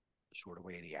sort of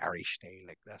way the Irish style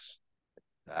like this,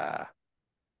 uh,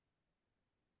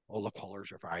 all the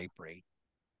colors are very bright,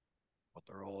 but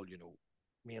they're all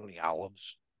mainly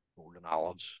olives, golden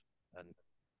olives, and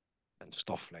and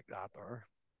stuff like that. There,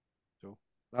 so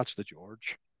that's the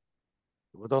George.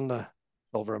 We've done the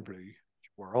silver and blue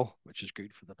Squirrel, which is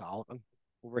good for the Dollaghan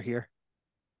over here.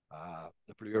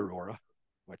 The blue Aurora,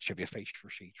 which if you fish for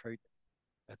sea-trout,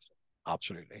 it's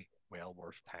absolutely well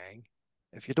worth tying.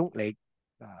 If you don't like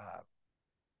uh,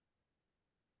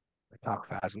 the cock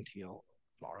pheasant tail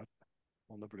floret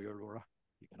on the blue Aurora,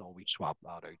 you can always swap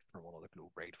that out for one of the glow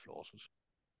bright flosses.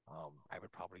 I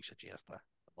would probably suggest the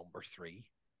number three.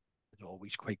 It's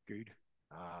always quite good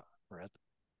for it,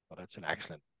 but it's an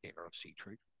excellent taker of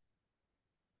sea-trout.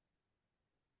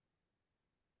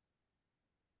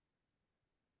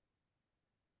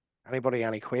 Anybody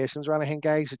any questions or anything,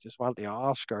 guys? That just want to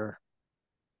ask, or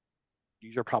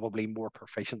you are probably more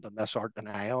proficient in this art than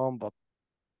I am, but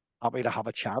happy to have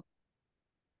a chat.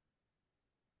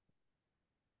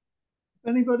 If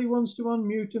anybody wants to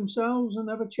unmute themselves and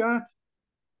have a chat,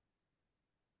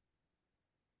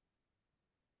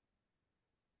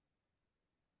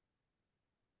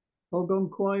 all gone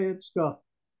quiet, Scott.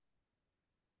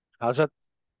 Has it?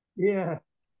 Yeah.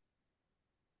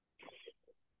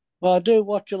 Well, I do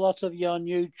watch a lot of you on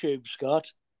YouTube,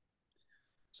 Scott.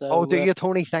 Oh, So do you,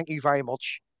 Tony? Thank you very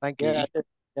much. Thank yeah, you.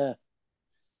 yeah,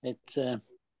 it's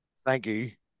Thank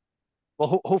you.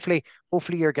 Well, hopefully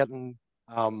you're getting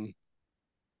um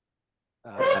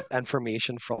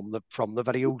information from the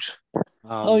videos.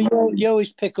 oh, Um, you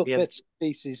always pick up me and bits and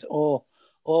pieces, or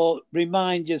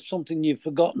remind you of something you've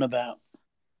forgotten about.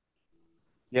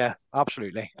 yeah,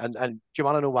 absolutely. And do you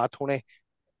want to know what, Tony?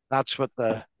 That's what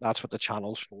the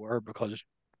channel's for, because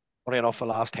funny enough, the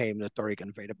last time that Derek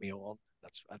invited me on,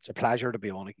 it's a pleasure to be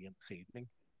on again this evening.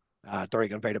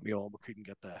 Derek invited me on. We couldn't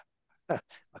get the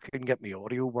I couldn't get my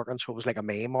audio working, so it was like a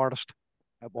meme artist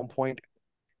at one point.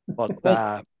 But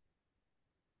Well,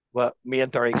 well, me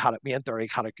and Derek had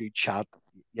a good chat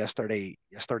yesterday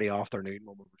afternoon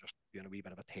when we were just doing a wee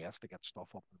bit of a test to get stuff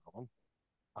up and running.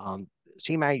 And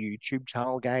see my YouTube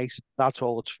channel, guys. That's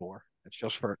all it's for. It's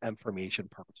just for information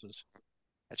purposes.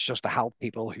 It's just to help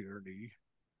people who are new,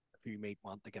 who might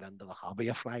want to get into the hobby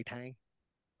of fly tying,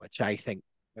 which I think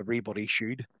everybody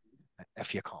should,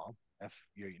 if you can. If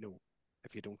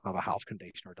if you don't have a health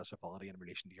condition or disability in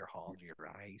relation to your hands or your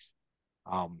eyes.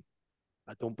 Um,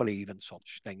 I don't believe in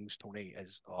such things, Tony,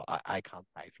 as I can't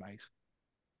tie flies.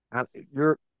 And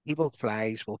your people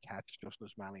flies will catch just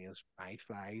as many as my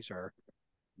flies or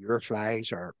your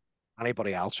flies or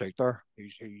anybody else out there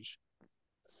who's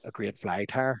a great fly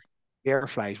tire. Their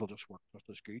flies will just work just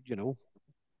as good.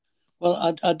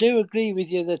 well, I do agree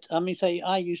with you that, I mean, say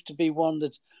I used to be one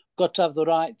that got to have the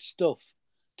right stuff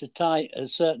to tie a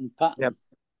certain Yep, pattern,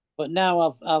 but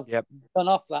now I've yep, gone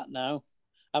off that now,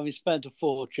 having spent a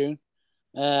fortune.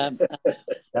 Um,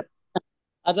 yep.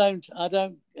 I don't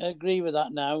agree with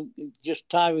that now. Just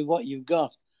tie with what you've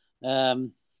got.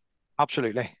 Um,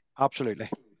 Absolutely, absolutely,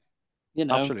 you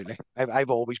know, absolutely. I've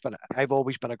always been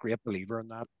a great believer in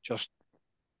that. Just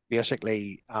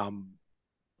basically,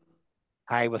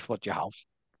 tie with what you have.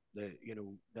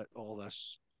 That all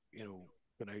this, going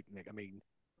out and like, I mean,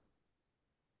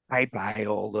 I buy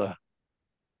all the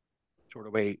sort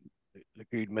of way the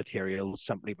good materials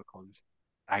simply because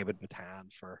I would be tan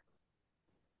for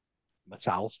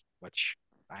myself, which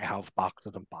I have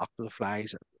boxes and boxes of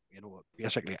flies. You know,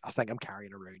 basically, I think I'm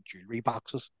carrying around jewelry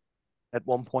boxes at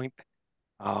one point.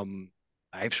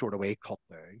 I've sort of way cut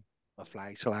down the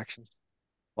fly selections,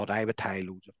 but I would tie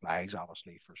loads of flies,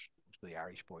 obviously, for most of the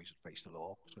Irish boys that face the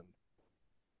logs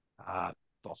and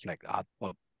stuff like that.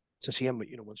 But it's the same,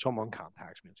 you know, when someone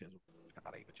contacts me and says,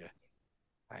 "Scotty, would you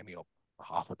tie me up a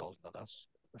half a dozen of this?"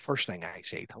 The first thing I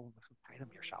say to them is, tie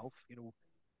them yourself. You know,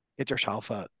 get yourself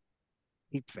a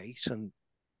deep face and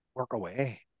work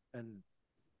away, and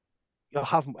you'll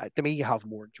have, to me, you have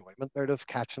more enjoyment out of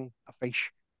catching a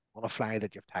fish on a fly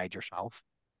that you've tied yourself,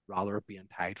 rather it being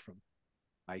tied from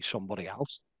by somebody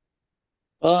else.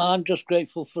 Well, I'm just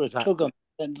grateful for a Is that- tug on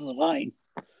the end of the line.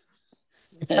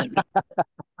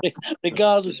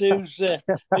 Regardless who's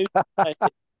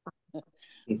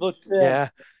but Yeah.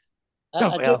 I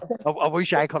do Well, think, I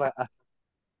wish I could have.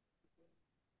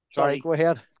 Sorry, go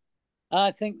ahead.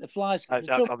 I think the flies I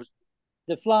was,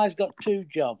 the fly's got two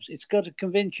jobs. It's got to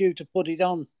convince you to put it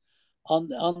on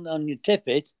your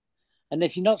tippet, and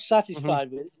if you're not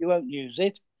satisfied with it, you won't use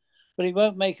it. But it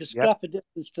won't make a Yep. scrap of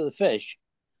difference to the fish.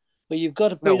 But you've got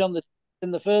to put it No. on the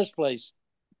in the first place.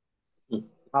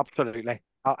 absolutely.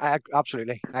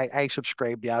 Absolutely. I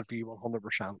subscribe to that view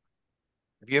 100%.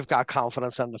 If you've got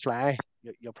confidence in the fly,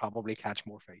 you'll probably catch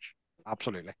more fish.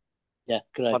 Absolutely. Yeah,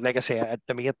 correct. But like I say,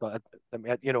 to me,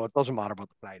 you know, it doesn't matter what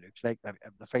the fly looks like.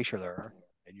 If the fish are there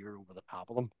and you're over the top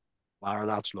of them, whether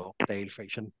that's locktail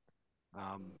fishing,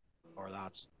 or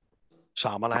that's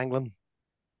salmon angling,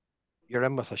 you're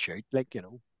in with a shoot. Like, you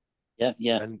know, Yeah.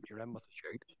 you're in with a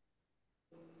shoot.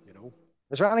 You know,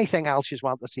 is there anything else you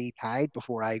want to see tied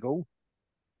before I go?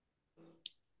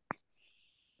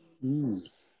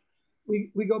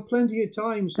 We got plenty of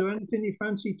time, so anything you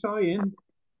fancy tying? Do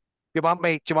you want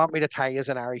me? Do you want me to tie as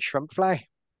an Irish shrimp fly?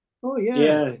 Oh yeah.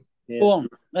 Yeah, Go yeah. on,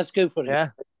 let's go for it. Yeah.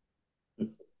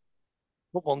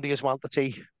 What one do you want to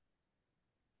see? Do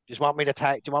you want me to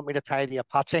tie? Do you want me to tie the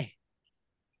Apache?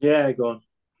 Yeah, go on.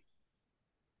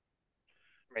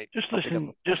 Right. Just I'll take listen,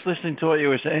 a- just listening to what you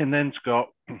were saying then, Scott.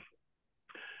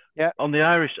 Yeah. On the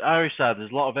Irish side,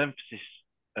 there's a lot of emphasis.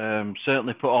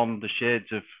 Certainly put on the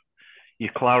shades of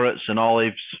your clarets and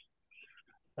olives.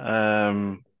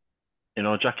 You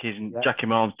know, Jackie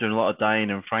Milne's doing a lot of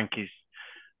dyeing, and Frankie's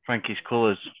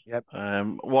colours. Yep.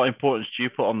 What importance do you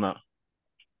put on that?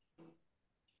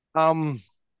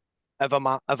 If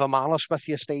I'm honest with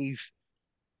you, Steve,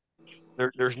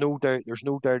 there's no doubt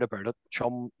about it.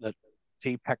 That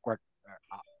tea picric,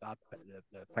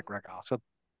 the picric acid,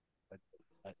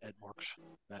 it works.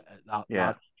 That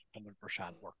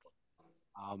 100% works.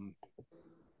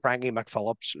 Frankie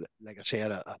McPhillips, like I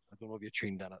said, I don't know if you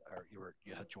tuned in or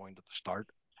you had joined at the start.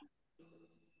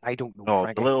 I don't know Oh,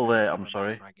 Frankie. a little late. I've I'm never met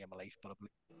sorry. Frankie in my life, but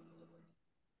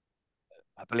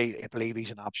I believe he's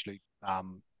an absolute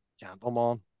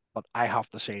gentleman. But I have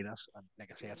to say this, and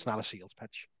like I say, it's not a sales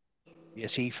pitch. You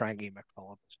see Frankie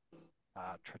McPhillips'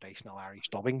 traditional Irish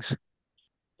dubbings.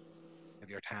 If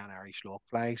you're tan Irish log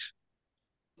flies,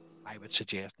 I would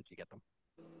suggest that you get them.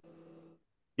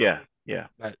 Yeah.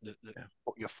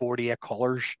 Your 48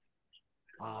 colours,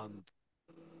 and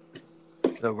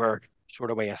they were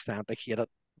sort of way authenticated.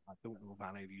 I don't know if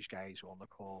any of you guys on the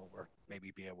call were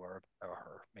maybe be aware of,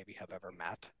 or maybe have ever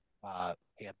met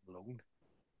Ed Malone.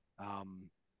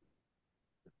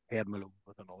 Ed Malone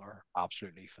was another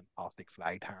absolutely fantastic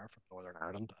fly tyer from Northern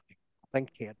Ireland. I think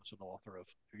Ed was an author of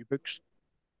 2 books.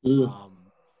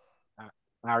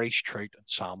 Irish trout and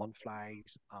salmon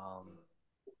flies.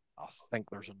 I think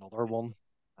there's another one.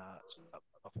 I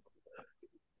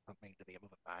can't think the name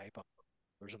of it now, but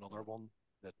there's another one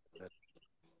that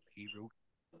he wrote,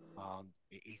 and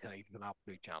he's an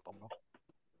absolute gentleman,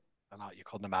 and you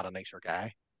couldn't have met a nicer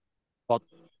guy. But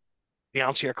to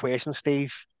answer your question,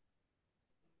 Steve,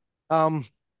 the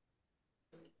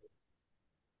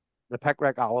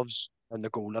picric olives and the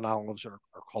golden olives are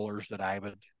colours that I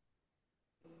would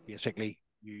basically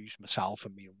use myself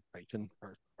in my own fighting,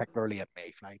 particularly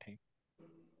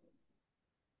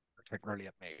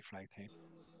at mayfly time.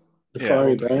 The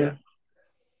fiery brown.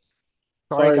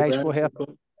 Sorry, guys, go ahead.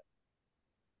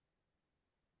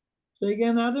 Say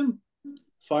again, Adam.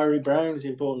 Fiery brown is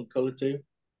an important colour too.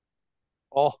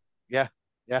 Oh, yeah.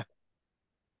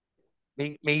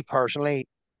 Me personally,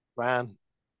 Brian,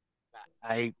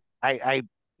 I,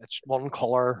 it's one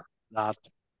colour that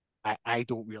I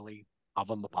don't really have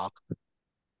on the back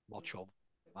much of.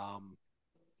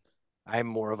 I'm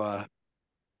more of a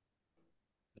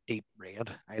deep red.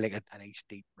 I like a nice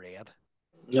deep red.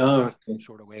 No, okay.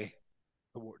 Sort of way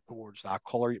towards that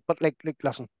colour. But like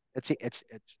listen, it's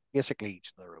basically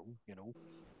each their own, you know.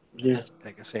 Yeah. It's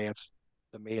like I say, it's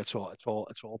to me, it's all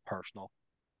personal.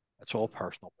 It's all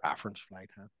personal preference, flight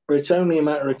time. But it's only a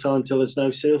matter of time till there's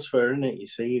no seals for her, isn't it? You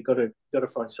see, you got to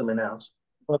find something else.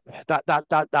 But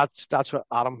that's what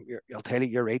Adam. I'll tell you,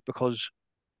 you're right because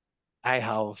I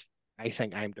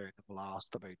think I'm down to the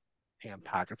last about 10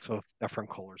 packets of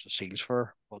different colours of seals for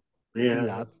her. But see Yeah.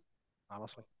 that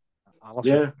honestly,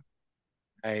 honestly, Yeah.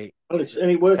 I Well,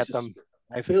 and it works. get them.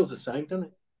 It feels the same, doesn't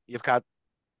it? You've got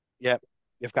yeah,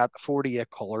 you've got the 48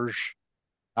 colours.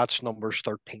 That's numbers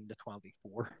 13 to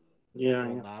 24 Yeah.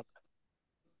 on Yeah. that,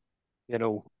 you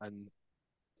know, and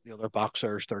the other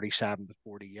boxers 37 to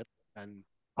 48. And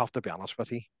I have to be honest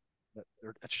with you,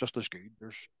 it's just as good.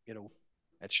 There's, you know,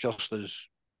 it's just as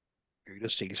good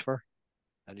as seals for.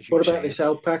 And as you What about say, this it's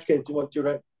alpaca? for What do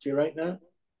you rate that?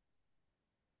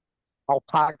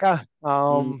 alpaca.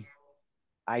 Mm.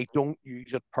 I don't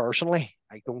use it personally.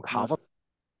 I don't No. have it.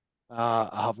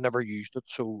 I have never used it,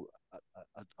 so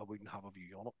I wouldn't have a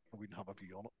view on it. I wouldn't have a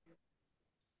view on it.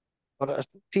 But I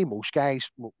see most guys,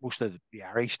 most of the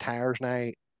Irish tires now,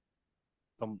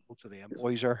 most of them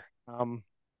boys are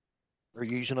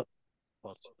using it,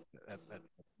 but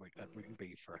it wouldn't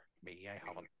be for me. I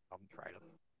haven't tried it.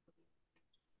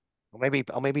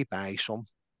 I'll maybe buy some,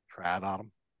 try it,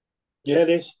 Adam. Yeah, it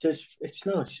is. It's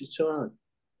nice. It's all right.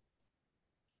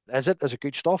 Is it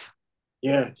good stuff?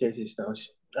 Yeah, it is. It's nice.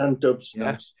 And Dub's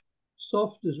Yeah, nice.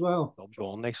 Soft as well. Dubs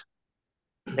on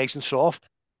nice and soft.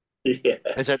 Yeah.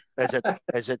 Is it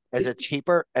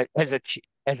cheaper? Is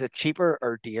it cheaper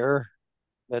or dearer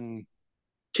than some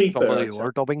Cheaper, of the I'd say.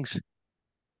 other dubbings?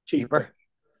 Cheaper. Cheaper.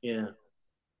 Yeah.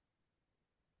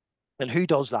 And who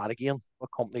does that again? What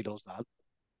company does that?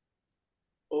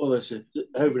 Oh,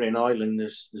 over in Ireland.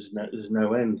 There's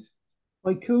no end.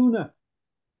 Vicuna.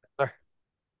 There.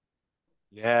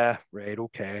 Yeah, right,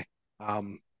 okay.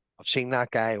 I've seen that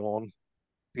guy on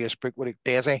Facebook with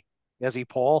Desi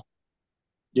Paul.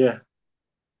 Yeah.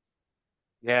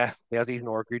 Yeah, Desi's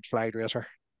an good fly dresser.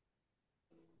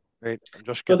 Right, I'm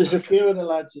just Well, getting there's a few of the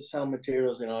lads that sell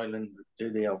materials in Ireland that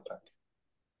do the alpaca.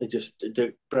 They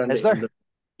do brand Is it there? under.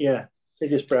 Yeah, they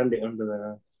just brand it under their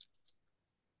own.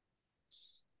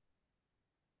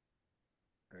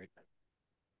 Right.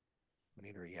 We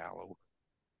need a yellow.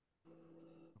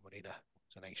 We need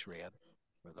it's a nice red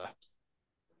for the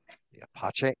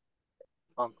Apache.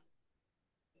 Um,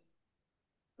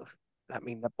 Let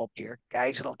me nip up here,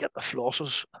 guys, and I'll get the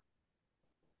flosses.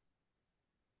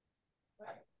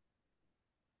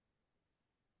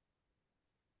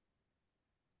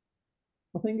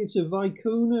 I think it's a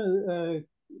Vicuna.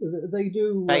 They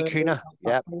do. Vicuna,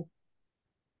 yeah. alpaca.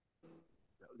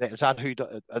 Is that who do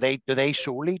they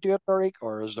solely do it, Derek,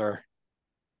 or is there?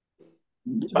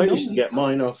 To I be used to honest, get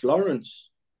mine off Lawrence.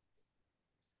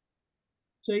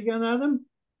 say again, Adam.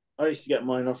 I used to get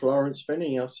mine off Lawrence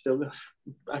Finney. I've still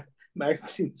got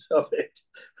mountains of it.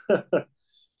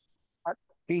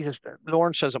 Jesus,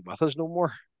 Lawrence isn't with us no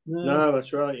more. No, No,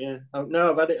 that's right. Yeah.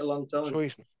 No, I've had it a long So time.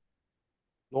 he's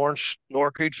Lawrence,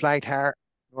 nor good fly tire,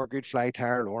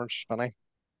 Lawrence, funny.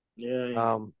 Yeah,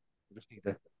 yeah. Just need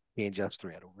to change that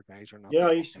thread over, guys, or not. Yeah,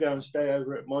 I used to go and stay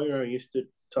over at Moira. I used to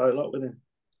tie a lot with him.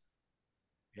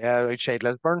 Yeah, outside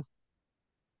Lisburn,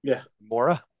 Yeah,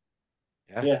 Mora.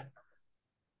 Yeah, yeah.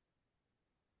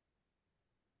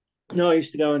 No, I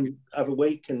used to go and have a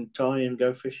week and tie and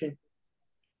go fishing.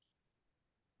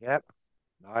 yeah.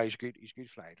 No, he's good. He's a good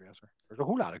fly dresser. There's a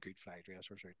whole lot of good fly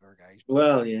dressers out there, guys.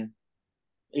 Well, yeah.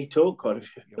 He taught quite a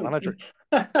few. You wanna,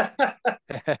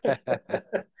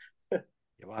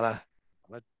 you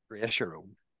wanna dress your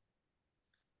own.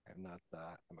 I'm not.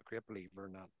 I'm a great believer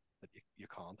in that. That you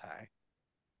can't tie.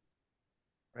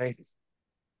 Right.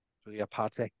 So the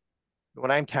Apache.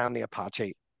 When I'm tying the Apache,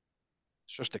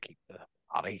 it's just to keep the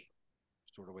body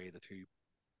sort of way the two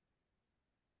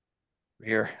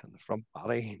rear and the front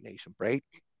body nice and bright.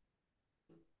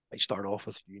 I start off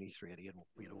with Uni 380 and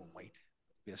Weirdo and white.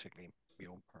 Basically, my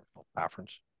own personal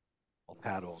preference. I'll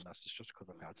pad on. That's just because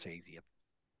I've got size 8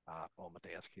 on my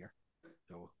desk here.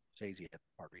 So size 8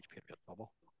 cartridge period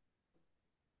double.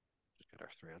 Just get our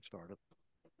thread started.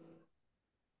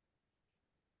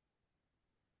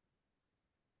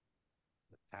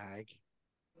 The tag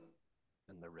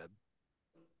and the rib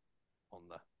on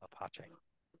the Apache.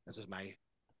 This is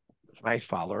my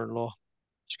father-in-law.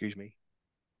 Excuse me.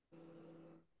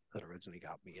 That originally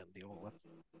got me into all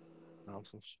that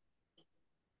nonsense.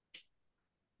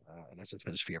 And this is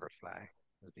his favorite fly,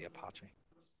 is the Apache.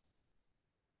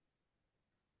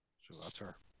 So that's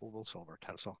our oval silver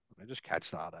tinsel. I just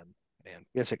catch that in, and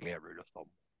basically a rule of thumb,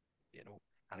 you know,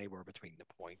 anywhere between the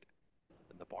point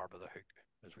and the barb of the hook,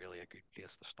 is really a good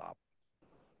place to stop.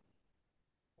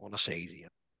 On a size 8,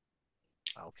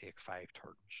 I'll take 5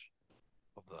 turns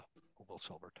of the oval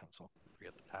silver tinsel,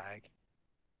 create the tag,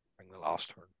 bring the last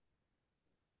turn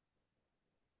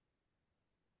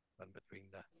in between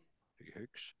the 2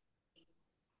 hooks,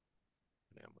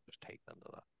 and then we'll just take into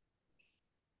that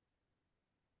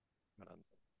and then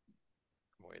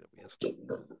come away the waist.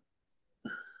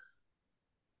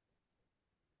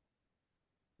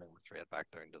 Bring the thread back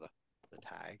down to the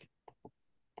tag.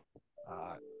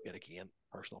 Yet again,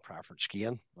 personal preference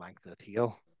again, length of the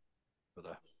tail for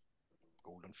the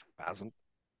golden pheasant.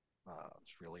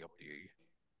 It's really up to you.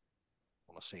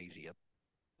 On a size 8,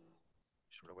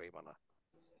 sort of wave on a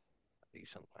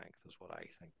decent length is what I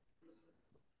think.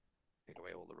 Take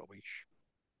away all the rubbish.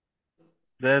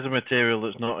 There's a material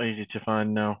that's not easy to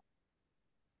find now.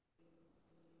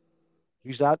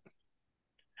 Use that.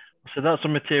 So that's a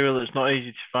material that's not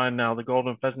easy to find now, the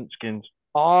golden pheasant skins.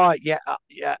 Oh yeah,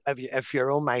 yeah. If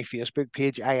you're on my Facebook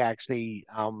page, I actually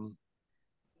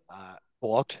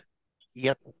bought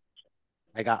 8.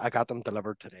 I got them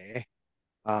delivered today.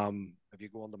 If you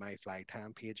go onto my fly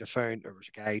time page, I found there was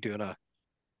a guy doing a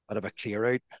bit of a clear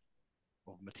out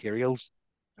of materials.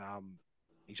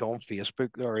 He's on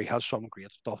Facebook there. He has some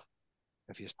great stuff.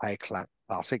 If you type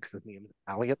classics, his name is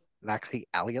Elliot, Lexi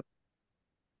Elliot.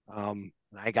 And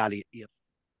I got 8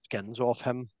 skins off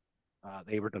him.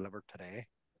 They were delivered today.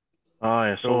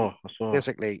 Aye, I saw.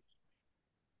 Basically,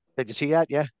 did you see that?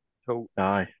 Yeah. So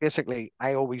Aye. basically,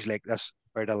 I always like this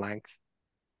about a length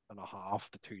and a half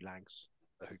to 2 lengths.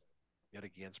 Yet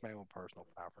again, it's my own personal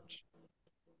preference.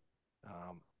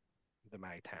 The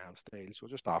my tan style. So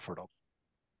just offer it up.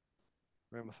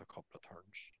 Room with a couple of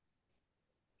turns.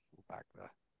 Go back the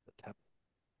tip.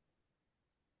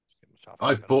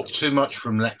 I've bought too much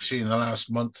from Lexi in the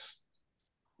last month.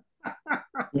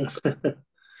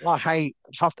 Well, I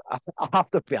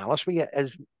have to be honest with you.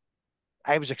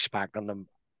 I was expecting them.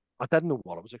 I didn't know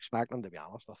what I was expecting, to be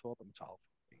honest. I thought to myself,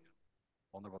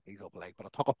 wonder what these will be like. But I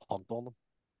took a punt on them.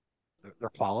 They're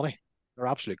quality. They're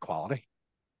absolute quality.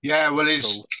 Yeah, well,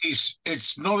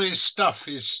 it's not his stuff.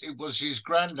 It was his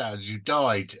granddad's who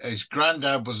died. His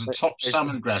granddad was a top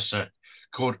salmon dresser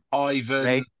called Ivan.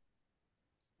 Right.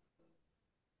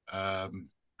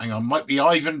 Hang on, might be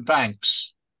Ivan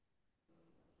Banks.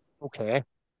 Okay.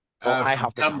 Well, I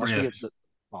have to be honest with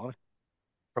you.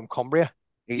 From Cumbria.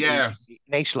 Yeah.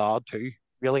 Nice lad too.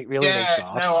 Really nice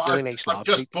lad. No, really nice lad. I've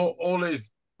just bought all his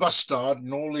bustard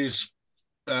and all his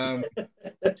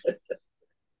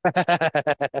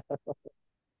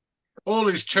all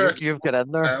his turkey. You've got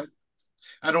in there.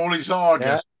 And all his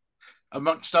Argus,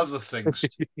 amongst other things.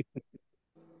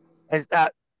 Is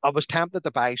that I was tempted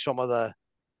to buy some of the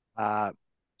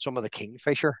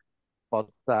kingfisher, but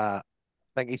I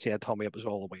think he said told me it was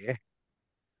all the way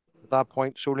at that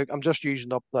point. So look, I'm just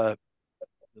using up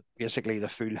basically the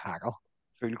full hackle,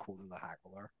 full quote of the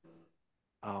hackle there.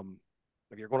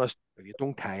 If you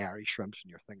don't tie Irish shrimps and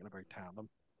you're thinking about tying them,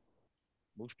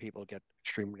 most people get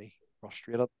extremely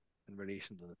frustrated in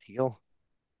relation to the tail.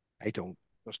 I don't.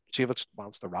 Just see if it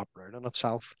wants to wrap around on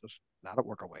itself. Just let it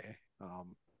work away.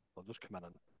 They'll just come in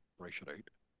and brush it out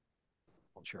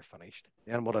once you're finished.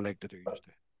 Then what I like to do is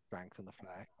to strengthen the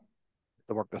fly,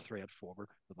 to work the thread forward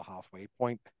to the halfway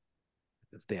point,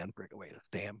 just then break away the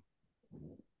stem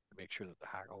to make sure that the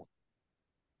hackle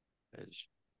is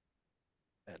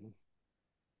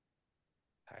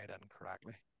tied in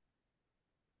correctly.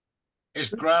 His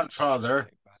grandfather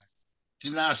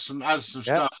didn't have some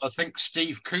stuff. I think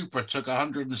Steve Cooper took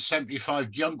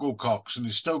 175 jungle cocks and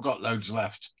he's still got loads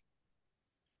left.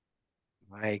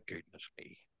 My goodness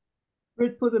me.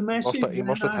 Brit put a message. He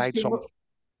must have tied some.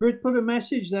 Brit put a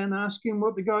message then asking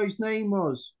what the guy's name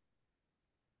was.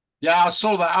 Yeah, I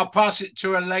saw that. I'll pass it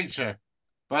to her later.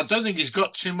 But I don't think he's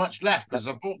got too much left because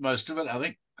I bought most of it, I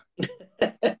think.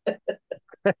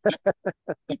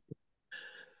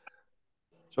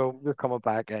 So we're coming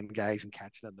back in, guys, and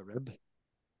catching in the rib.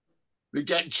 We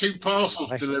get 2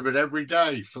 parcels delivered every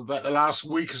day for about the last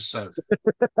week or so.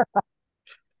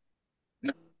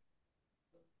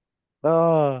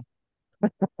 Oh,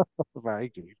 very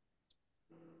good.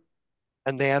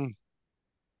 And then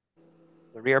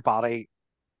the rear body,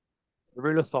 the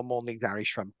rule of thumb on these Irish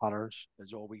shrimp patterns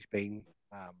has always been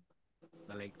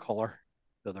the light colour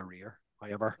to the rear.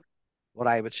 However, what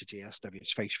I would suggest if you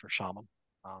fish for salmon,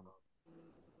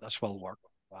 this will work.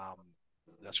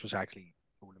 This was actually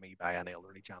told to me by an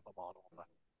elderly gentleman on the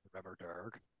River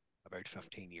Derg about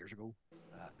 15 years ago,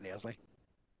 Leslie.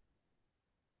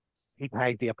 He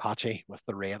tied the Apache with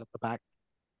the red at the back,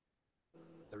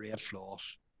 the red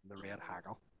floss, and the red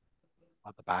hackle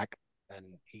at the back and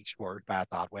he swears by it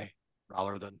that way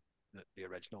rather than the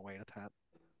original way to tie it.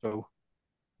 So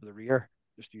for the rear,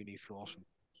 just uni floss and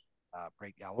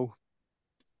bright yellow.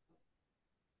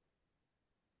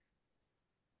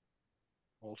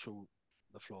 Also,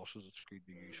 the flosses it's good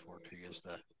to use for too is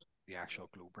the actual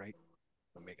glow bright.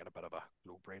 I'm making a bit of a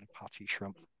glow bright Apache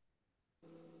shrimp.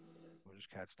 We'll just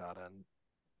catch that in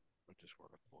and just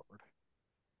work it forward.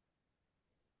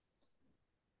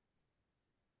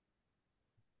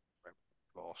 Right,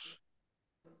 floss.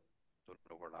 Don't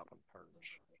overlap in turns.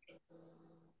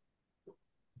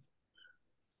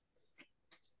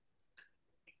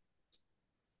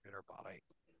 Greater body.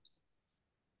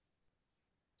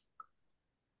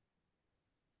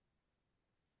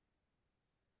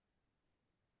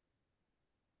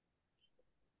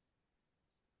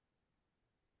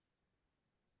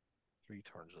 Three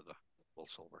turns of the full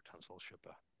silver tinsel should be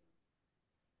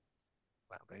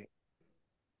plenty.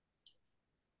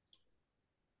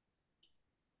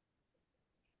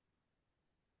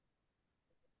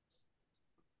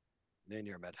 Then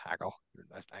your mid haggle.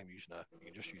 I'm using you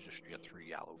can just use a straight through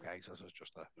yellow, guys. This is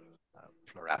just a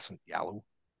fluorescent yellow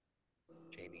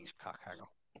Chinese cock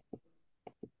haggle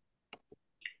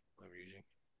I'm using.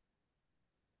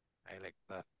 I like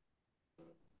the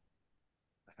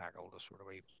haggle to sort of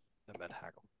the mid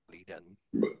haggle bleed in.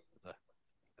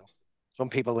 Some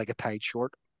people like a tight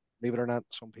short, believe it or not.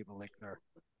 Some people like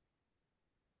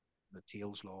the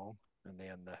tails long and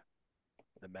then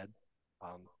the mid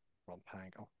and front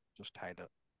haggle just tied it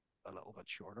a little bit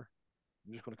shorter.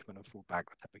 I'm just going to come in and fold back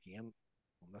the tip again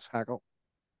on this haggle.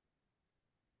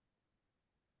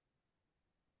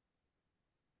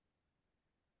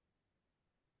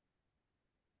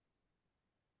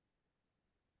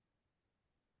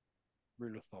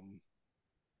 Rule of thumb,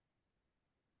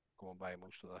 going by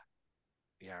most of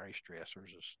the Irish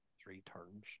dressers, is 3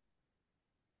 turns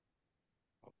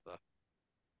of the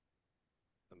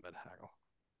mid haggle.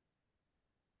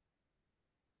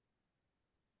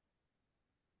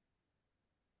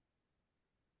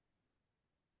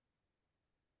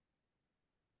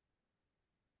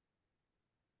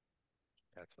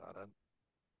 Catch that in.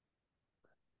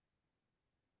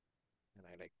 And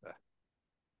I like to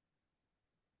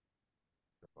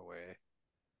strip away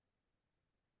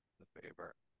the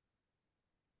paper.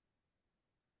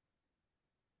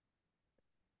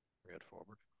 Straight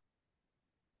forward.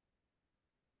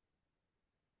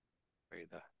 Way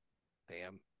the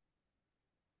stem.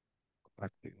 Go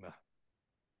back to my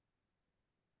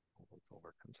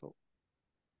over pencil.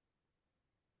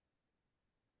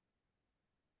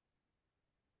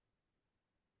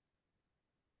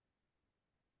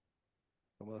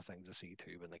 Some of the things I see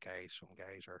too when some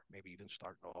guys are maybe even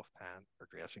starting off pan or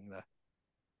dressing the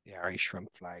Irish shrimp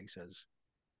flags is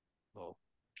they'll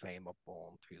climb up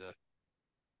on to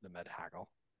the mid haggle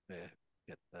to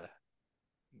get the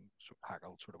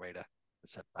haggle sort of way to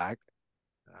sit back.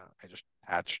 I just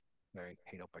attach very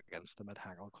tight up against the mid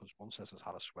haggle because once this has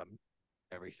had a swim,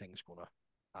 everything's gonna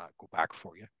go back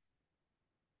for you.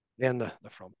 Then the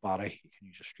front body, you can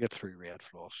use a straight through red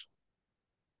floss.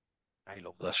 I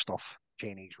love this stuff,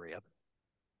 Chinese red.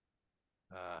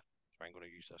 So I'm going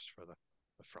to use this for the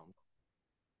front.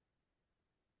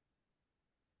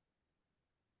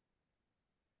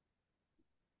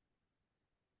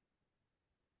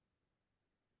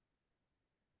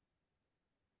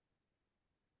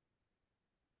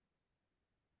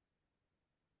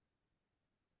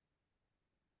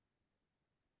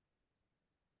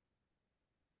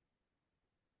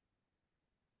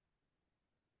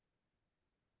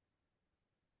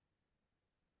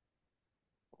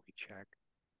 We check.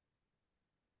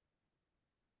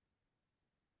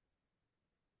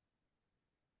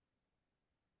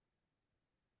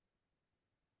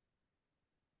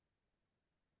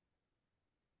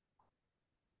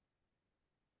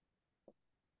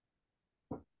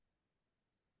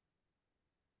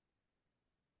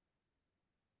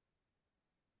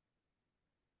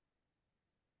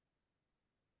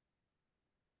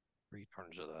 Three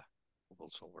turns of the double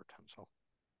silver tinsel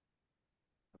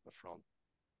at the front.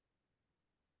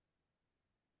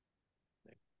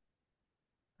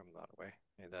 Come that away.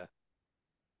 And the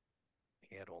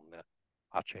head on the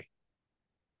Apache.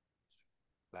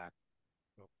 Black.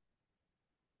 So,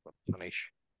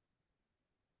 finish.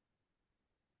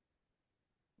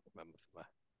 Remember my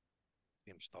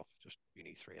same stuff, just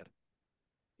uni thread.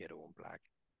 Head on black.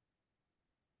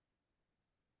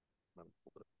 And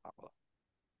over the top of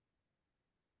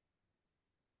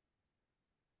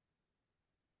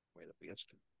the way the base.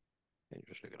 And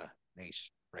you're just looking at nice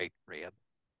bright red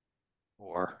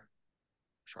or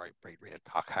bright red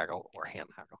cock haggle or hen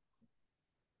haggle.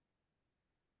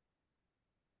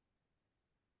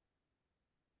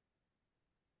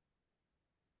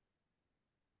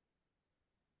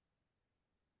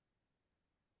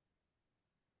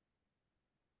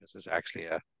 This is actually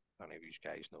a, I don't know if you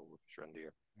guys know if you're into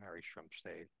your Irish shrimp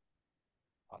style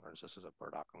patterns. This is a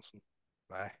bird Atkinson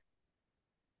fly.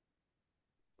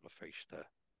 The fish that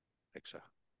takes a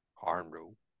corn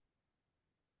row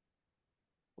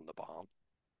from the band.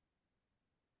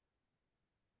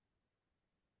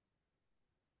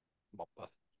 Up with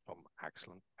some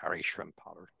excellent Irish shrimp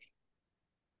patterns.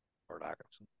 Bird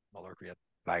Atkinson, another great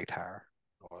fly tire,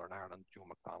 Northern Ireland, Joe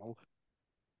McDonald.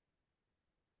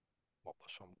 Up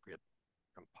with some great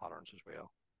shrimp patterns as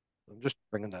well. So I'm just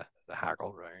bringing the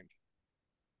haggle round.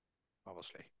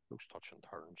 Obviously, those touch and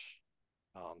turns,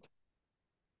 and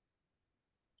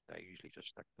I usually just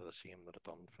stick to the same that I've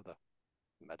done for the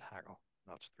mid haggle.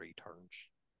 That's 3 turns.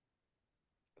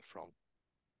 The front.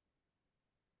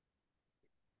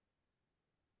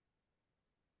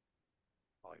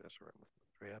 Like this around with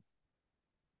the thread.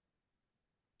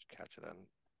 Just catch it in.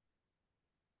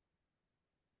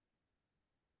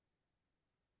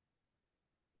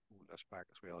 Pull this back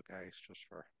as well, guys, just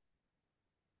for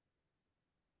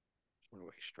sort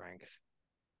of strength.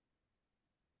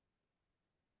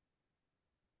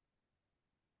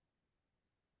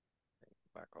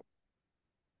 Back up,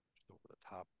 just over the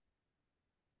top.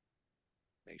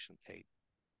 Nice and tight.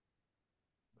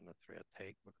 And the thread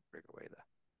tight, we can break away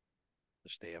the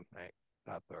stem. Right,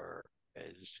 that there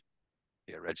is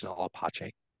the original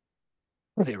Apache.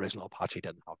 The original Apache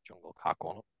didn't have jungle cock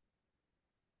on it,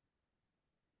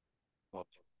 but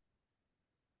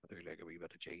I do like a wee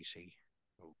bit of JC.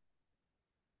 So,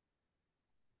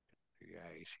 2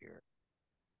 eyes here.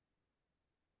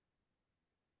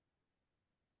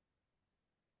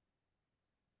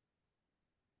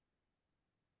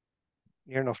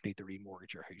 You enough need to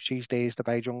remortgage your house these days to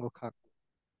buy jungle cock.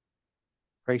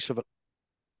 Price of it.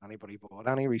 Anybody bought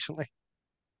any recently?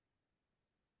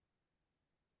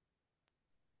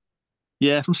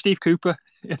 Yeah, from Steve Cooper.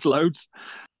 It's loads.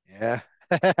 Yeah.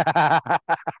 I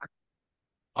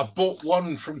bought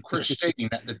one from Christine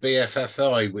at the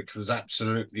BFFI, which was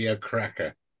absolutely a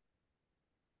cracker.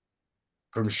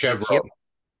 From Chevron. Yep.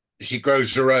 She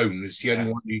grows her own. It's the only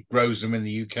Yeah. one who grows them in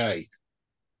the UK.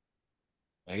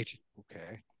 Right.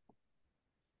 Okay.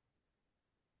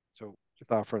 So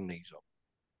just offering these up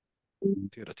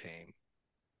to the team.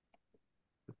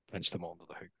 Pinch them onto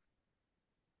the hook.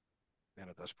 And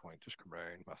at this point, just come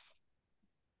round with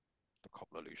a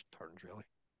couple of loose turns, really,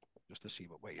 just to see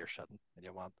what way you're sitting. And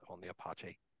you want on the Apache,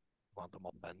 you want them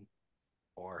up in,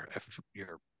 or if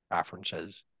your preference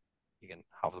is, you can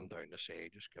have them down the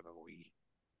side, just give them a wee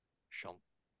shunt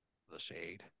to the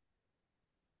side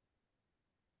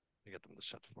to get them to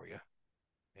sit for you.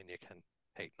 And you can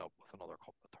tighten up with another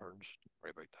couple of turns. Don't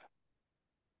worry about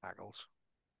the haggles.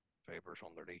 Fibers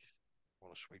underneath.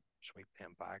 Want to sweep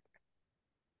them back.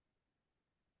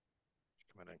 Just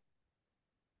come in.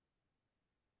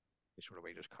 This sort of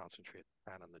way, just concentrate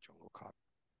and in the jungle cock.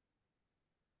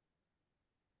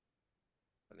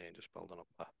 And then just building up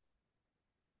the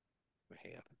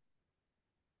head.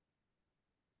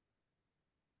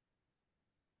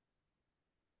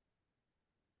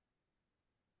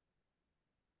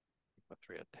 Keep the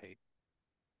thread tight.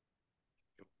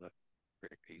 Be able to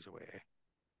break these away.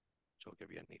 So it'll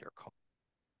give you a neater cut.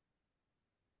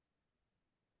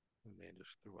 And then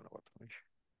just throw in a whip finish.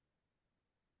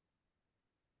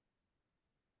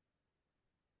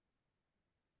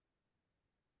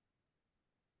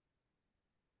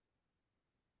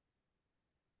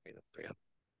 Okay, the thread.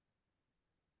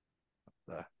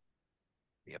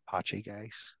 The Apache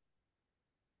guys.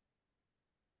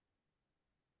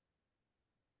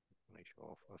 Finish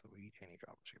off with a wee tiny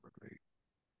drop of super glue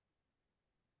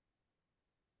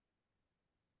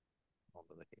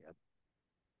onto the head.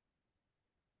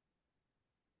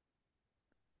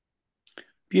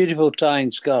 Beautiful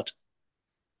tying, Scott.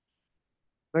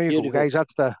 There you Beautiful. go, guys.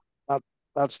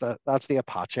 That's the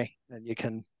Apache, and you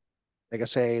can, like I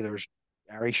say, there's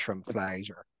Irish shrimp flies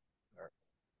or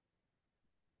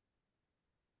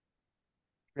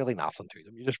really nothing to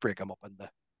them. You just break them up into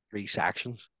 3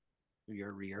 sections.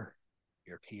 Your rear,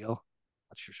 your keel.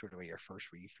 That's your sort of your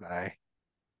first wee fly.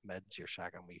 Mid's your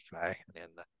second wee fly, and then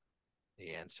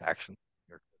the end section,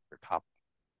 your top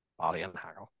body and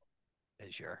haggle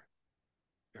is your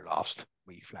last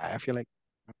wee fly, if you like.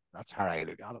 That's how I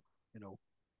look at it, you know.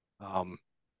 And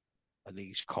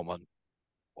these come in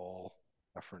all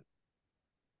different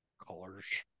colours.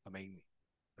 I mean,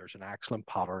 there's an excellent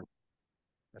pattern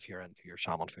if you're into your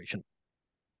salmon fishing.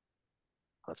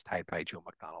 That's tied by Joe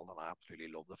McDonald, and I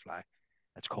absolutely love the fly.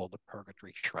 It's called the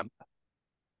Purgatory Shrimp.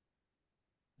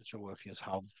 So if you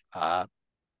have,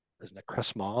 isn't it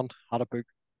Chris Mann had a book?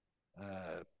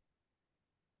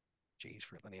 Geez,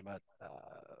 for the name of it,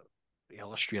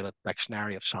 illustrated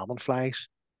dictionary of salmon flies,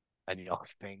 and you'll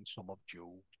find some of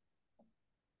Joe's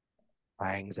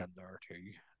fangs in there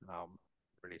too.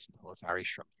 Relating to those Irish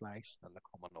shrimp flies, and they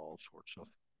come in all sorts of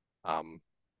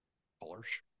colours,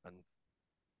 and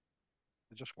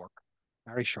they just work.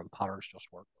 Irish shrimp patterns just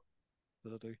work.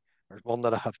 They do. There's one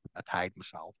that I have tied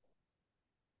myself,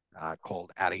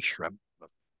 called Irish Shrimp.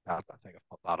 I think I've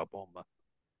put that up on my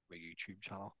YouTube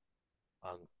channel,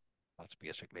 and that's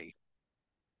basically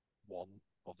one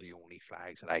of the only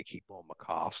flags that I keep on my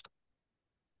cast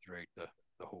throughout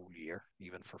the whole year,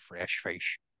 even for fresh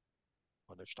fish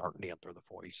when they're starting to enter the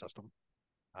foil system.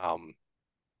 Um,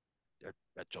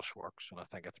 it just works, and I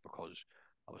think it's because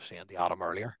I was saying to Adam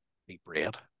earlier, deep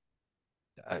red.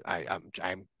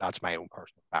 I'm that's my own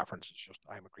personal preference. It's just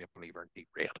I'm a great believer in deep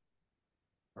red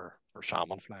for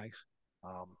salmon flags.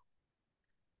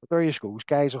 But there you go,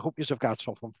 guys. I hope you have got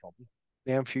something from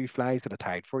them few flags that I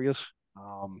tied for you.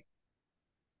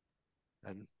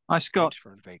 And Hi, Scott. thanks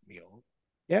for inviting me on.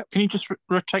 Yeah. Can you just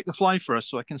rotate the fly for us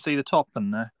so I can see the top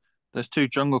and there's two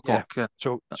jungle Yeah. clock.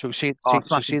 So see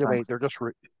smashing, the way thanks. they're just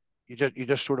you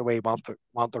just sort of way want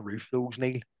the roof those,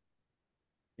 Neil.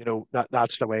 You know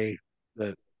that's the way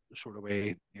the sort of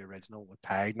way the original was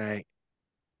tagged now.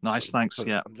 Nice, thanks. But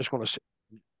Yeah. I'm just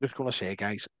gonna say,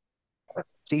 guys,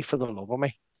 see, for the love of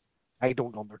me, I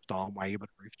don't understand why you would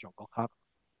roof jungle cat,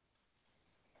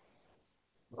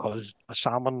 because a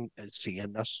salmon is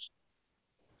seeing this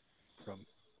from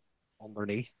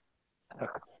underneath,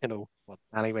 you know. But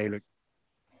anyway, look,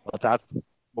 but that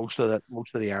most of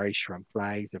the Irish shrimp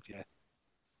flies. If you,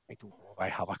 I don't know if I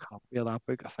have a copy of that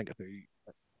book. I think I do.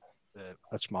 The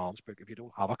Fitzmaugham's book. If you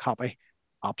don't have a copy,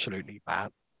 absolutely bad.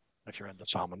 If you're into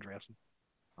salmon dressing,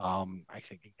 I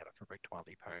think you can get it for about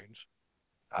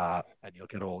 £20. And you'll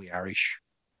get all the Irish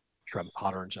shrimp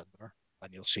patterns in there,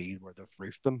 and you'll see where they've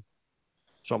roofed them.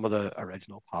 Some of the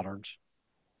original patterns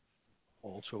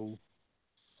also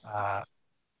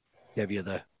give you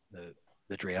the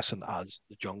dressing as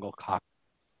the jungle cat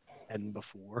in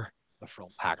before the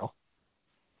front tackle.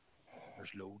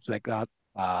 There's loads like that.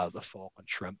 The falcon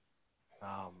shrimp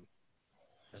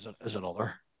is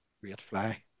another great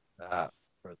fly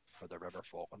for the river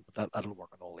falcon, but that'll work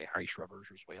on all the Irish rivers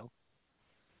as well.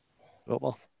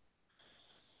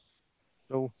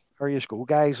 So there you go,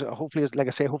 guys. Hopefully, like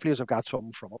I say, hopefully I've got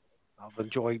something from it. I've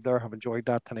enjoyed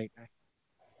that tonight.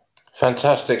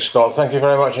 Fantastic, Scott. Thank you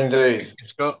very much indeed.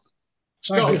 Scott.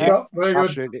 Thank you, Scott, Scott. Very good.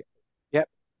 Absolutely.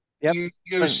 Yep.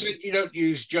 you said you don't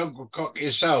use jungle cock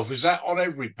yourself. Is that on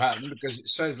every pattern? Because it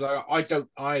says like I don't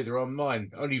either on mine,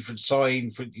 only for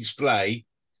tying for display.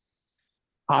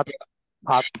 Pat,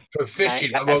 For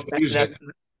fishing, I won't use it.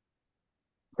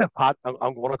 Pat,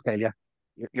 I'm going to tell you,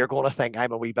 you're going to think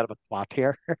I'm a wee bit of a twat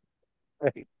here.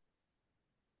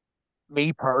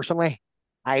 Me personally,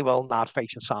 I will not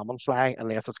fish a salmon fly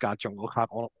unless it's got jungle cock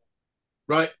on it.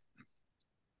 Right.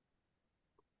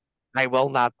 I will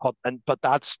not put, and but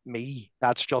that's me.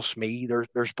 That's just me.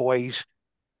 There's boys.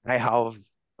 I have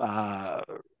a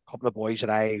couple of boys that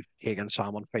I've taken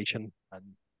salmon fishing and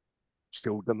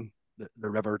showed them the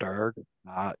river there,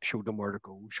 showed them where to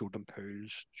go, showed them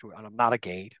pools, and I'm not a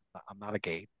guide. I'm not a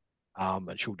guide.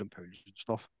 And showed them pools and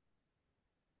stuff.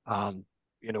 And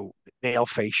you know, they'll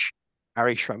fish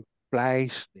Irish shrimp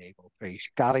flies, they go fish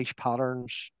Scottish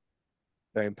patterns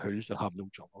down pools that have no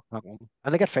jungle cock on them.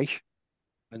 And they get fish.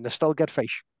 And they still get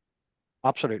fish.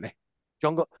 Absolutely.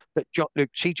 Look,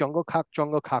 see, jungle cock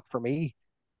for me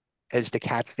is to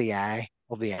catch the eye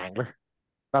of the angler.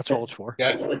 That's all it's for.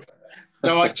 Yeah.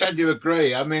 No, I tend to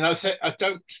agree. I mean, I think I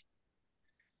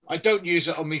don't use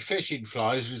it on my fishing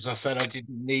flies because I felt I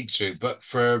didn't need to, but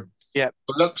for Yep.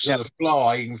 the looks Yep. of the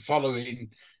fly and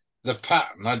following the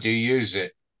pattern, I do use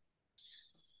it.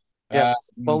 Yeah.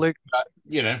 Well, look,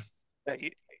 you know,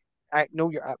 I know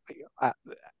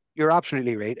you're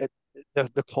absolutely right.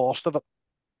 The cost of it.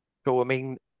 So I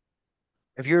mean,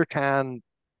 if you're can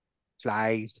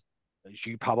flies, as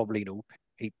you probably know,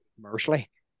 commercially.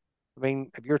 I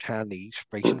mean, if you're tan these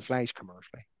fishing flies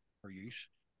commercially for use,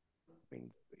 I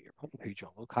mean, you're putting two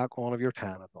jungle cock on. If you're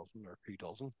tan a dozen or 2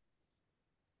 dozen,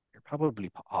 you're probably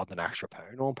adding an extra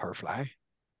 £1 on per fly.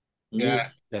 yeah.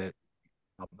 I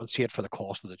would see it for the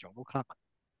cost of the jungle cock.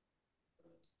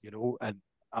 You know, and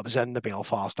I was in the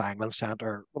Belfast Angling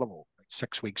Centre, what about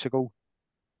 6 weeks ago,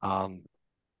 and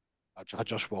I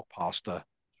just walked past the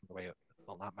sort of way,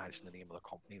 I'll not mention the name of the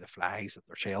company, the flies that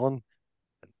they're selling.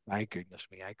 And my goodness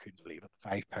me, I couldn't believe it.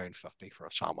 £5.50 for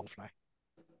a salmon fly.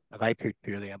 If I put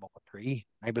two of them up a tree,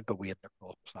 I would be waiting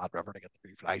across that river to get the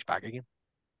two flies back again.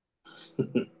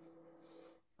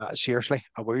 Seriously,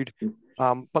 I would.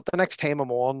 But the next time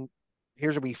I'm on,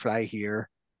 here's a wee fly here.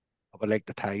 I would like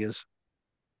to tell you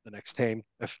the next time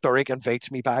if Derek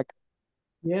invites me back.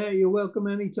 Yeah, you're welcome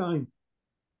anytime.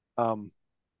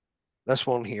 This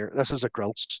one here, this is the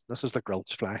grills. This is the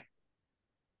grills fly.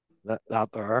 That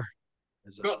there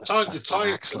is Got time to an tie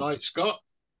it excellent. tonight, Scott.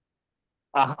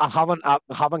 I haven't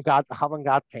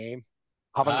got time.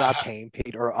 Haven't got Ah, time,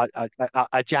 Peter.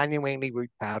 I genuinely would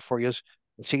pay it for you.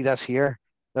 See this here?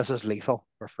 This is lethal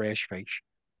for fresh fish,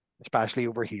 especially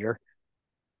over here.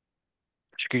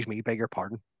 Excuse me, beg your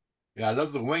pardon. yeah, I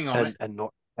love the wing on it. And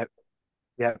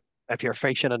yeah, if you're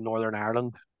fishing in Northern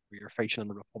Ireland or you're fishing in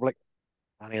the Republic,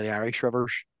 any of the Irish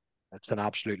rivers, it's an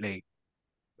absolutely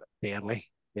deadly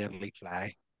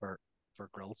fly for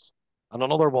grills. And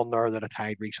another one there that I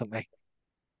tied recently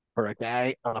for a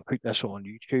guy, and I put this on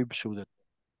YouTube so that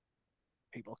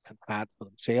people can try it for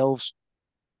themselves.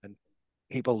 And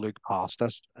people look past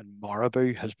this, and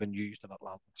marabou has been used in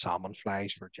Atlantic salmon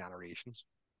flies for generations.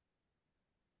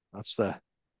 That's the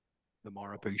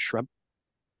marabou shrimp.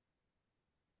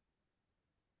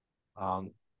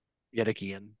 Yet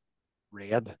again,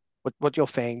 red. What you'll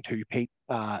find too, Pete,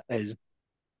 is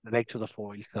the likes of the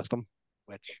foil system,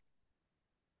 which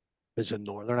is in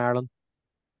Northern Ireland.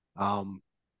 Um,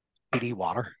 peaty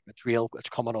water. It's real. It's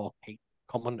coming off peat.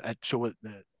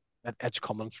 It's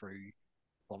coming through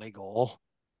Donegal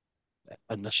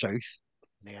in the south,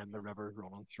 and then the river's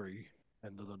running through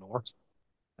into the north.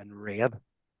 And red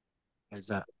is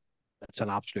it's an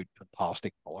absolute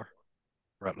fantastic colour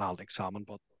for Atlantic salmon.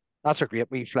 But that's a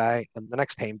great wee fly. And the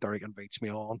next time Derek invites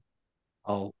me on,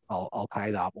 I'll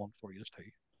tie that one for you too.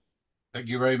 Thank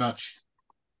you very much.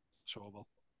 So I will.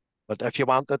 But if you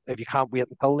want it, if you can't wait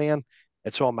until then,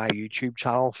 it's on my YouTube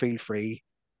channel. Feel free.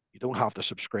 You don't have to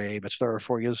subscribe. It's there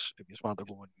for you. If you just want to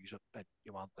go and use it, and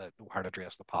you want to know how to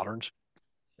dress the patterns,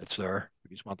 it's there.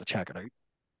 If you just want to check it out.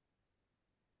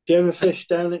 Do you ever fish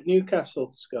down at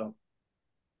Newcastle, Scott?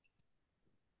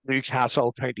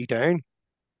 Newcastle, County Down.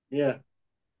 Yeah.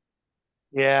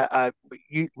 Yeah,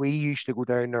 we used to go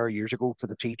down there years ago for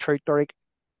the Sea-Trout, Derek.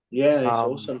 Yeah, it's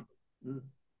awesome.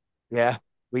 Yeah,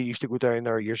 we used to go down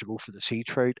there years ago for the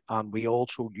Sea-Trout, and we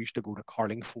also used to go to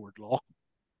Carlingford Lough.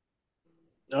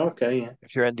 Okay, yeah.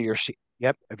 If you're into your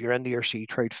if you're into your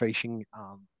Sea-Trout fishing,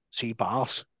 sea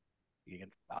bass, you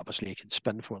can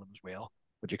spin for them as well,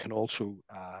 but you can also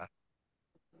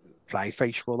fly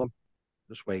fish for them.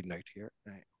 Just waiting out here.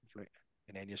 Right,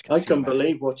 and then you can I see couldn't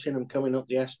believe watching them coming up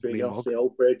the estuary off the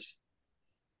old bridge.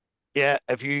 Yeah,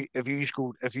 if you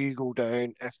go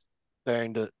down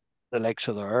down to the lakes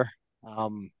of there,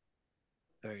 down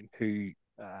to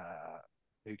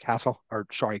Newcastle, or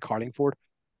sorry, Carlingford.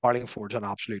 Carlingford's an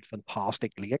absolute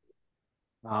fantastic lake.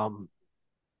 Or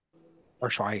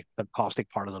sorry, fantastic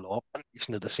part of the loch.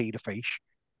 Listen to the sea to fish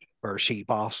for sea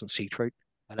bass and sea trout,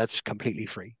 and it's completely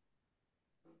free.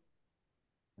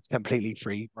 It's completely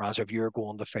free. Whereas if you're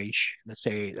going to fish, let's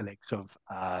say the likes of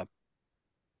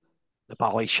the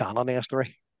Ballyshannon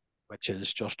estuary, which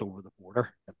is just over the border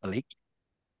at the lake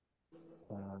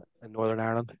in Northern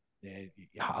Ireland,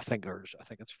 I think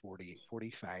it's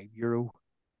 45 euro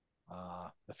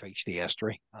to fish the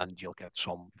estuary, and you'll get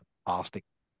some fantastic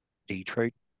sea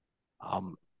trout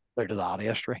out of that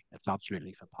estuary. It's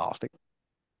absolutely fantastic.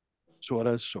 So it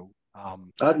is. So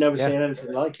I've never seen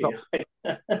anything like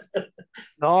it.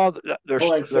 No,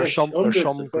 there's some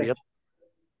great.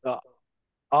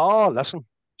 Listen,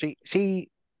 see,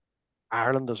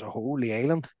 Ireland as a whole, the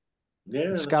island,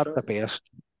 it's got the best.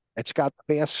 It's got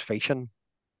the best fishing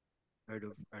out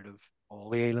of all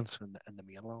the islands in the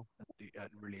mainland in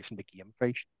relation to game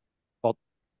fish, but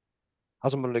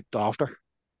hasn't been looked after,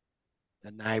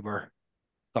 and now we're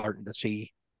starting to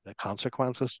see the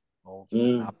consequences of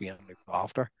not being looked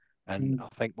after, and I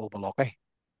think we'll be lucky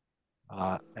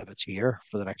if it's here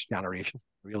for the next generation.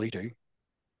 I really do.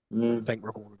 I think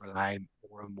we're going to rely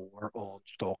more and more on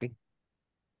stocking,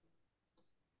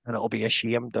 and it'll be a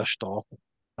shame to stock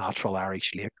natural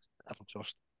Irish lakes. It'll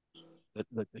just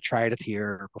they tried it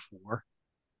here before.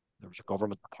 There was a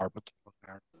government department of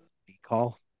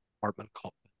DCAL, Department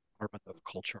of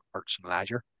Culture, Arts and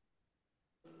Leisure,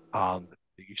 and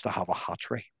they used to have a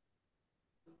hatchery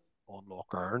on Lough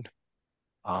Neagh,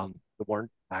 and they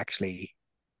weren't actually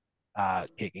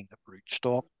taking the brood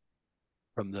stock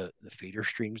from the feeder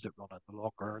streams that run into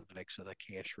Lough Neagh, the likes of the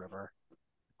Cache River,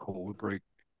 Coldbrook,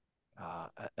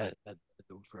 and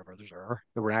those rivers there.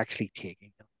 They were actually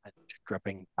taking and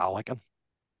stripping Dollaghan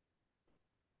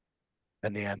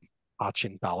and then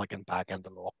patching Dollaghan back into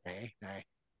Lough Neagh,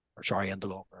 into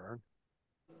Lough Neagh.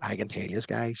 I can tell you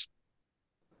guys,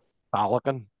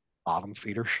 Dollaghan bottom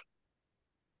feeders,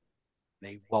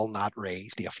 they will not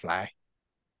raise the fly.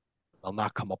 they'll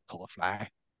not come up till the fly,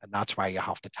 and that's why you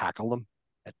have to tackle them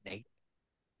at night.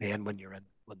 Then when they're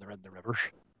in the rivers,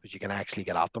 because you can actually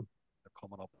get at them. They're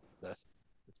coming up the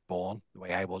spawn the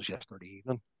way I was yesterday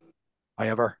evening.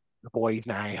 However, the boys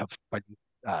now have been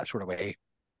sort of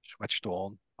switched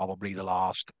on probably the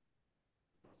last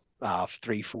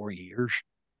 3-4 years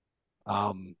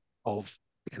of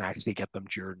you can actually get them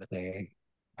during the day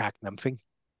pack nymphing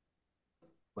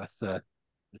with the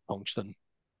tungsten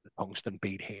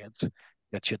bead heads,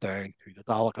 get you down to the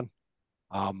Dollaghan.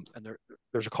 And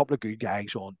there's a couple of good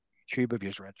guys on YouTube if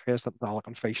you're interested in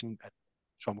Dollaghan fishing, and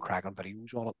some cracking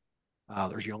videos on it.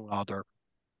 There's a young lad there,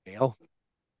 Gail.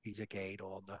 He's a guide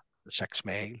on the 6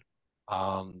 mile.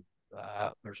 And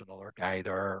there's another guy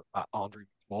there, Andrew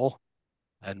McFall,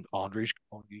 and Andrew's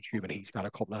on YouTube, and he's got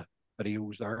a couple of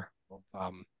videos there of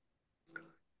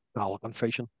Dollaghan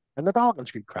fishing. And the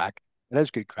Dollaghan's good crack. It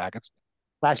is good crack.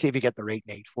 Especially if you get the right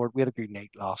night for it. We had a good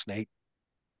night last night.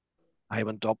 I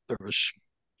went up, I think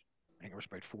there was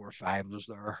about 4 or 5 of us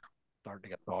there. Starting to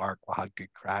get dark. We had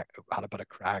good crack. We had a bit of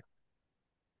crack.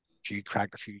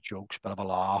 Cracked a few jokes, bit of a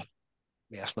laugh,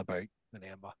 messing about, and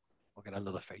then we'll get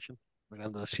into the fishing. We'll get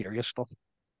into the serious stuff,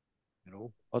 you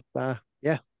know. But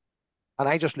yeah. And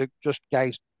I just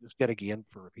guys, just get again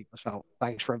for repeat myself.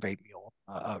 Thanks for inviting me on.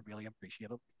 I really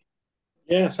appreciate it.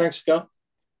 Yeah, thanks, Scott.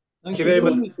 Thank you you very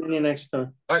very much. See you next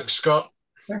time. Thanks, Scott.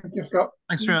 Thank you, Scott.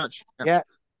 Thanks very much. Yeah.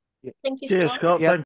 Thank you, Cheers, Scott. Scott. Yeah. Thank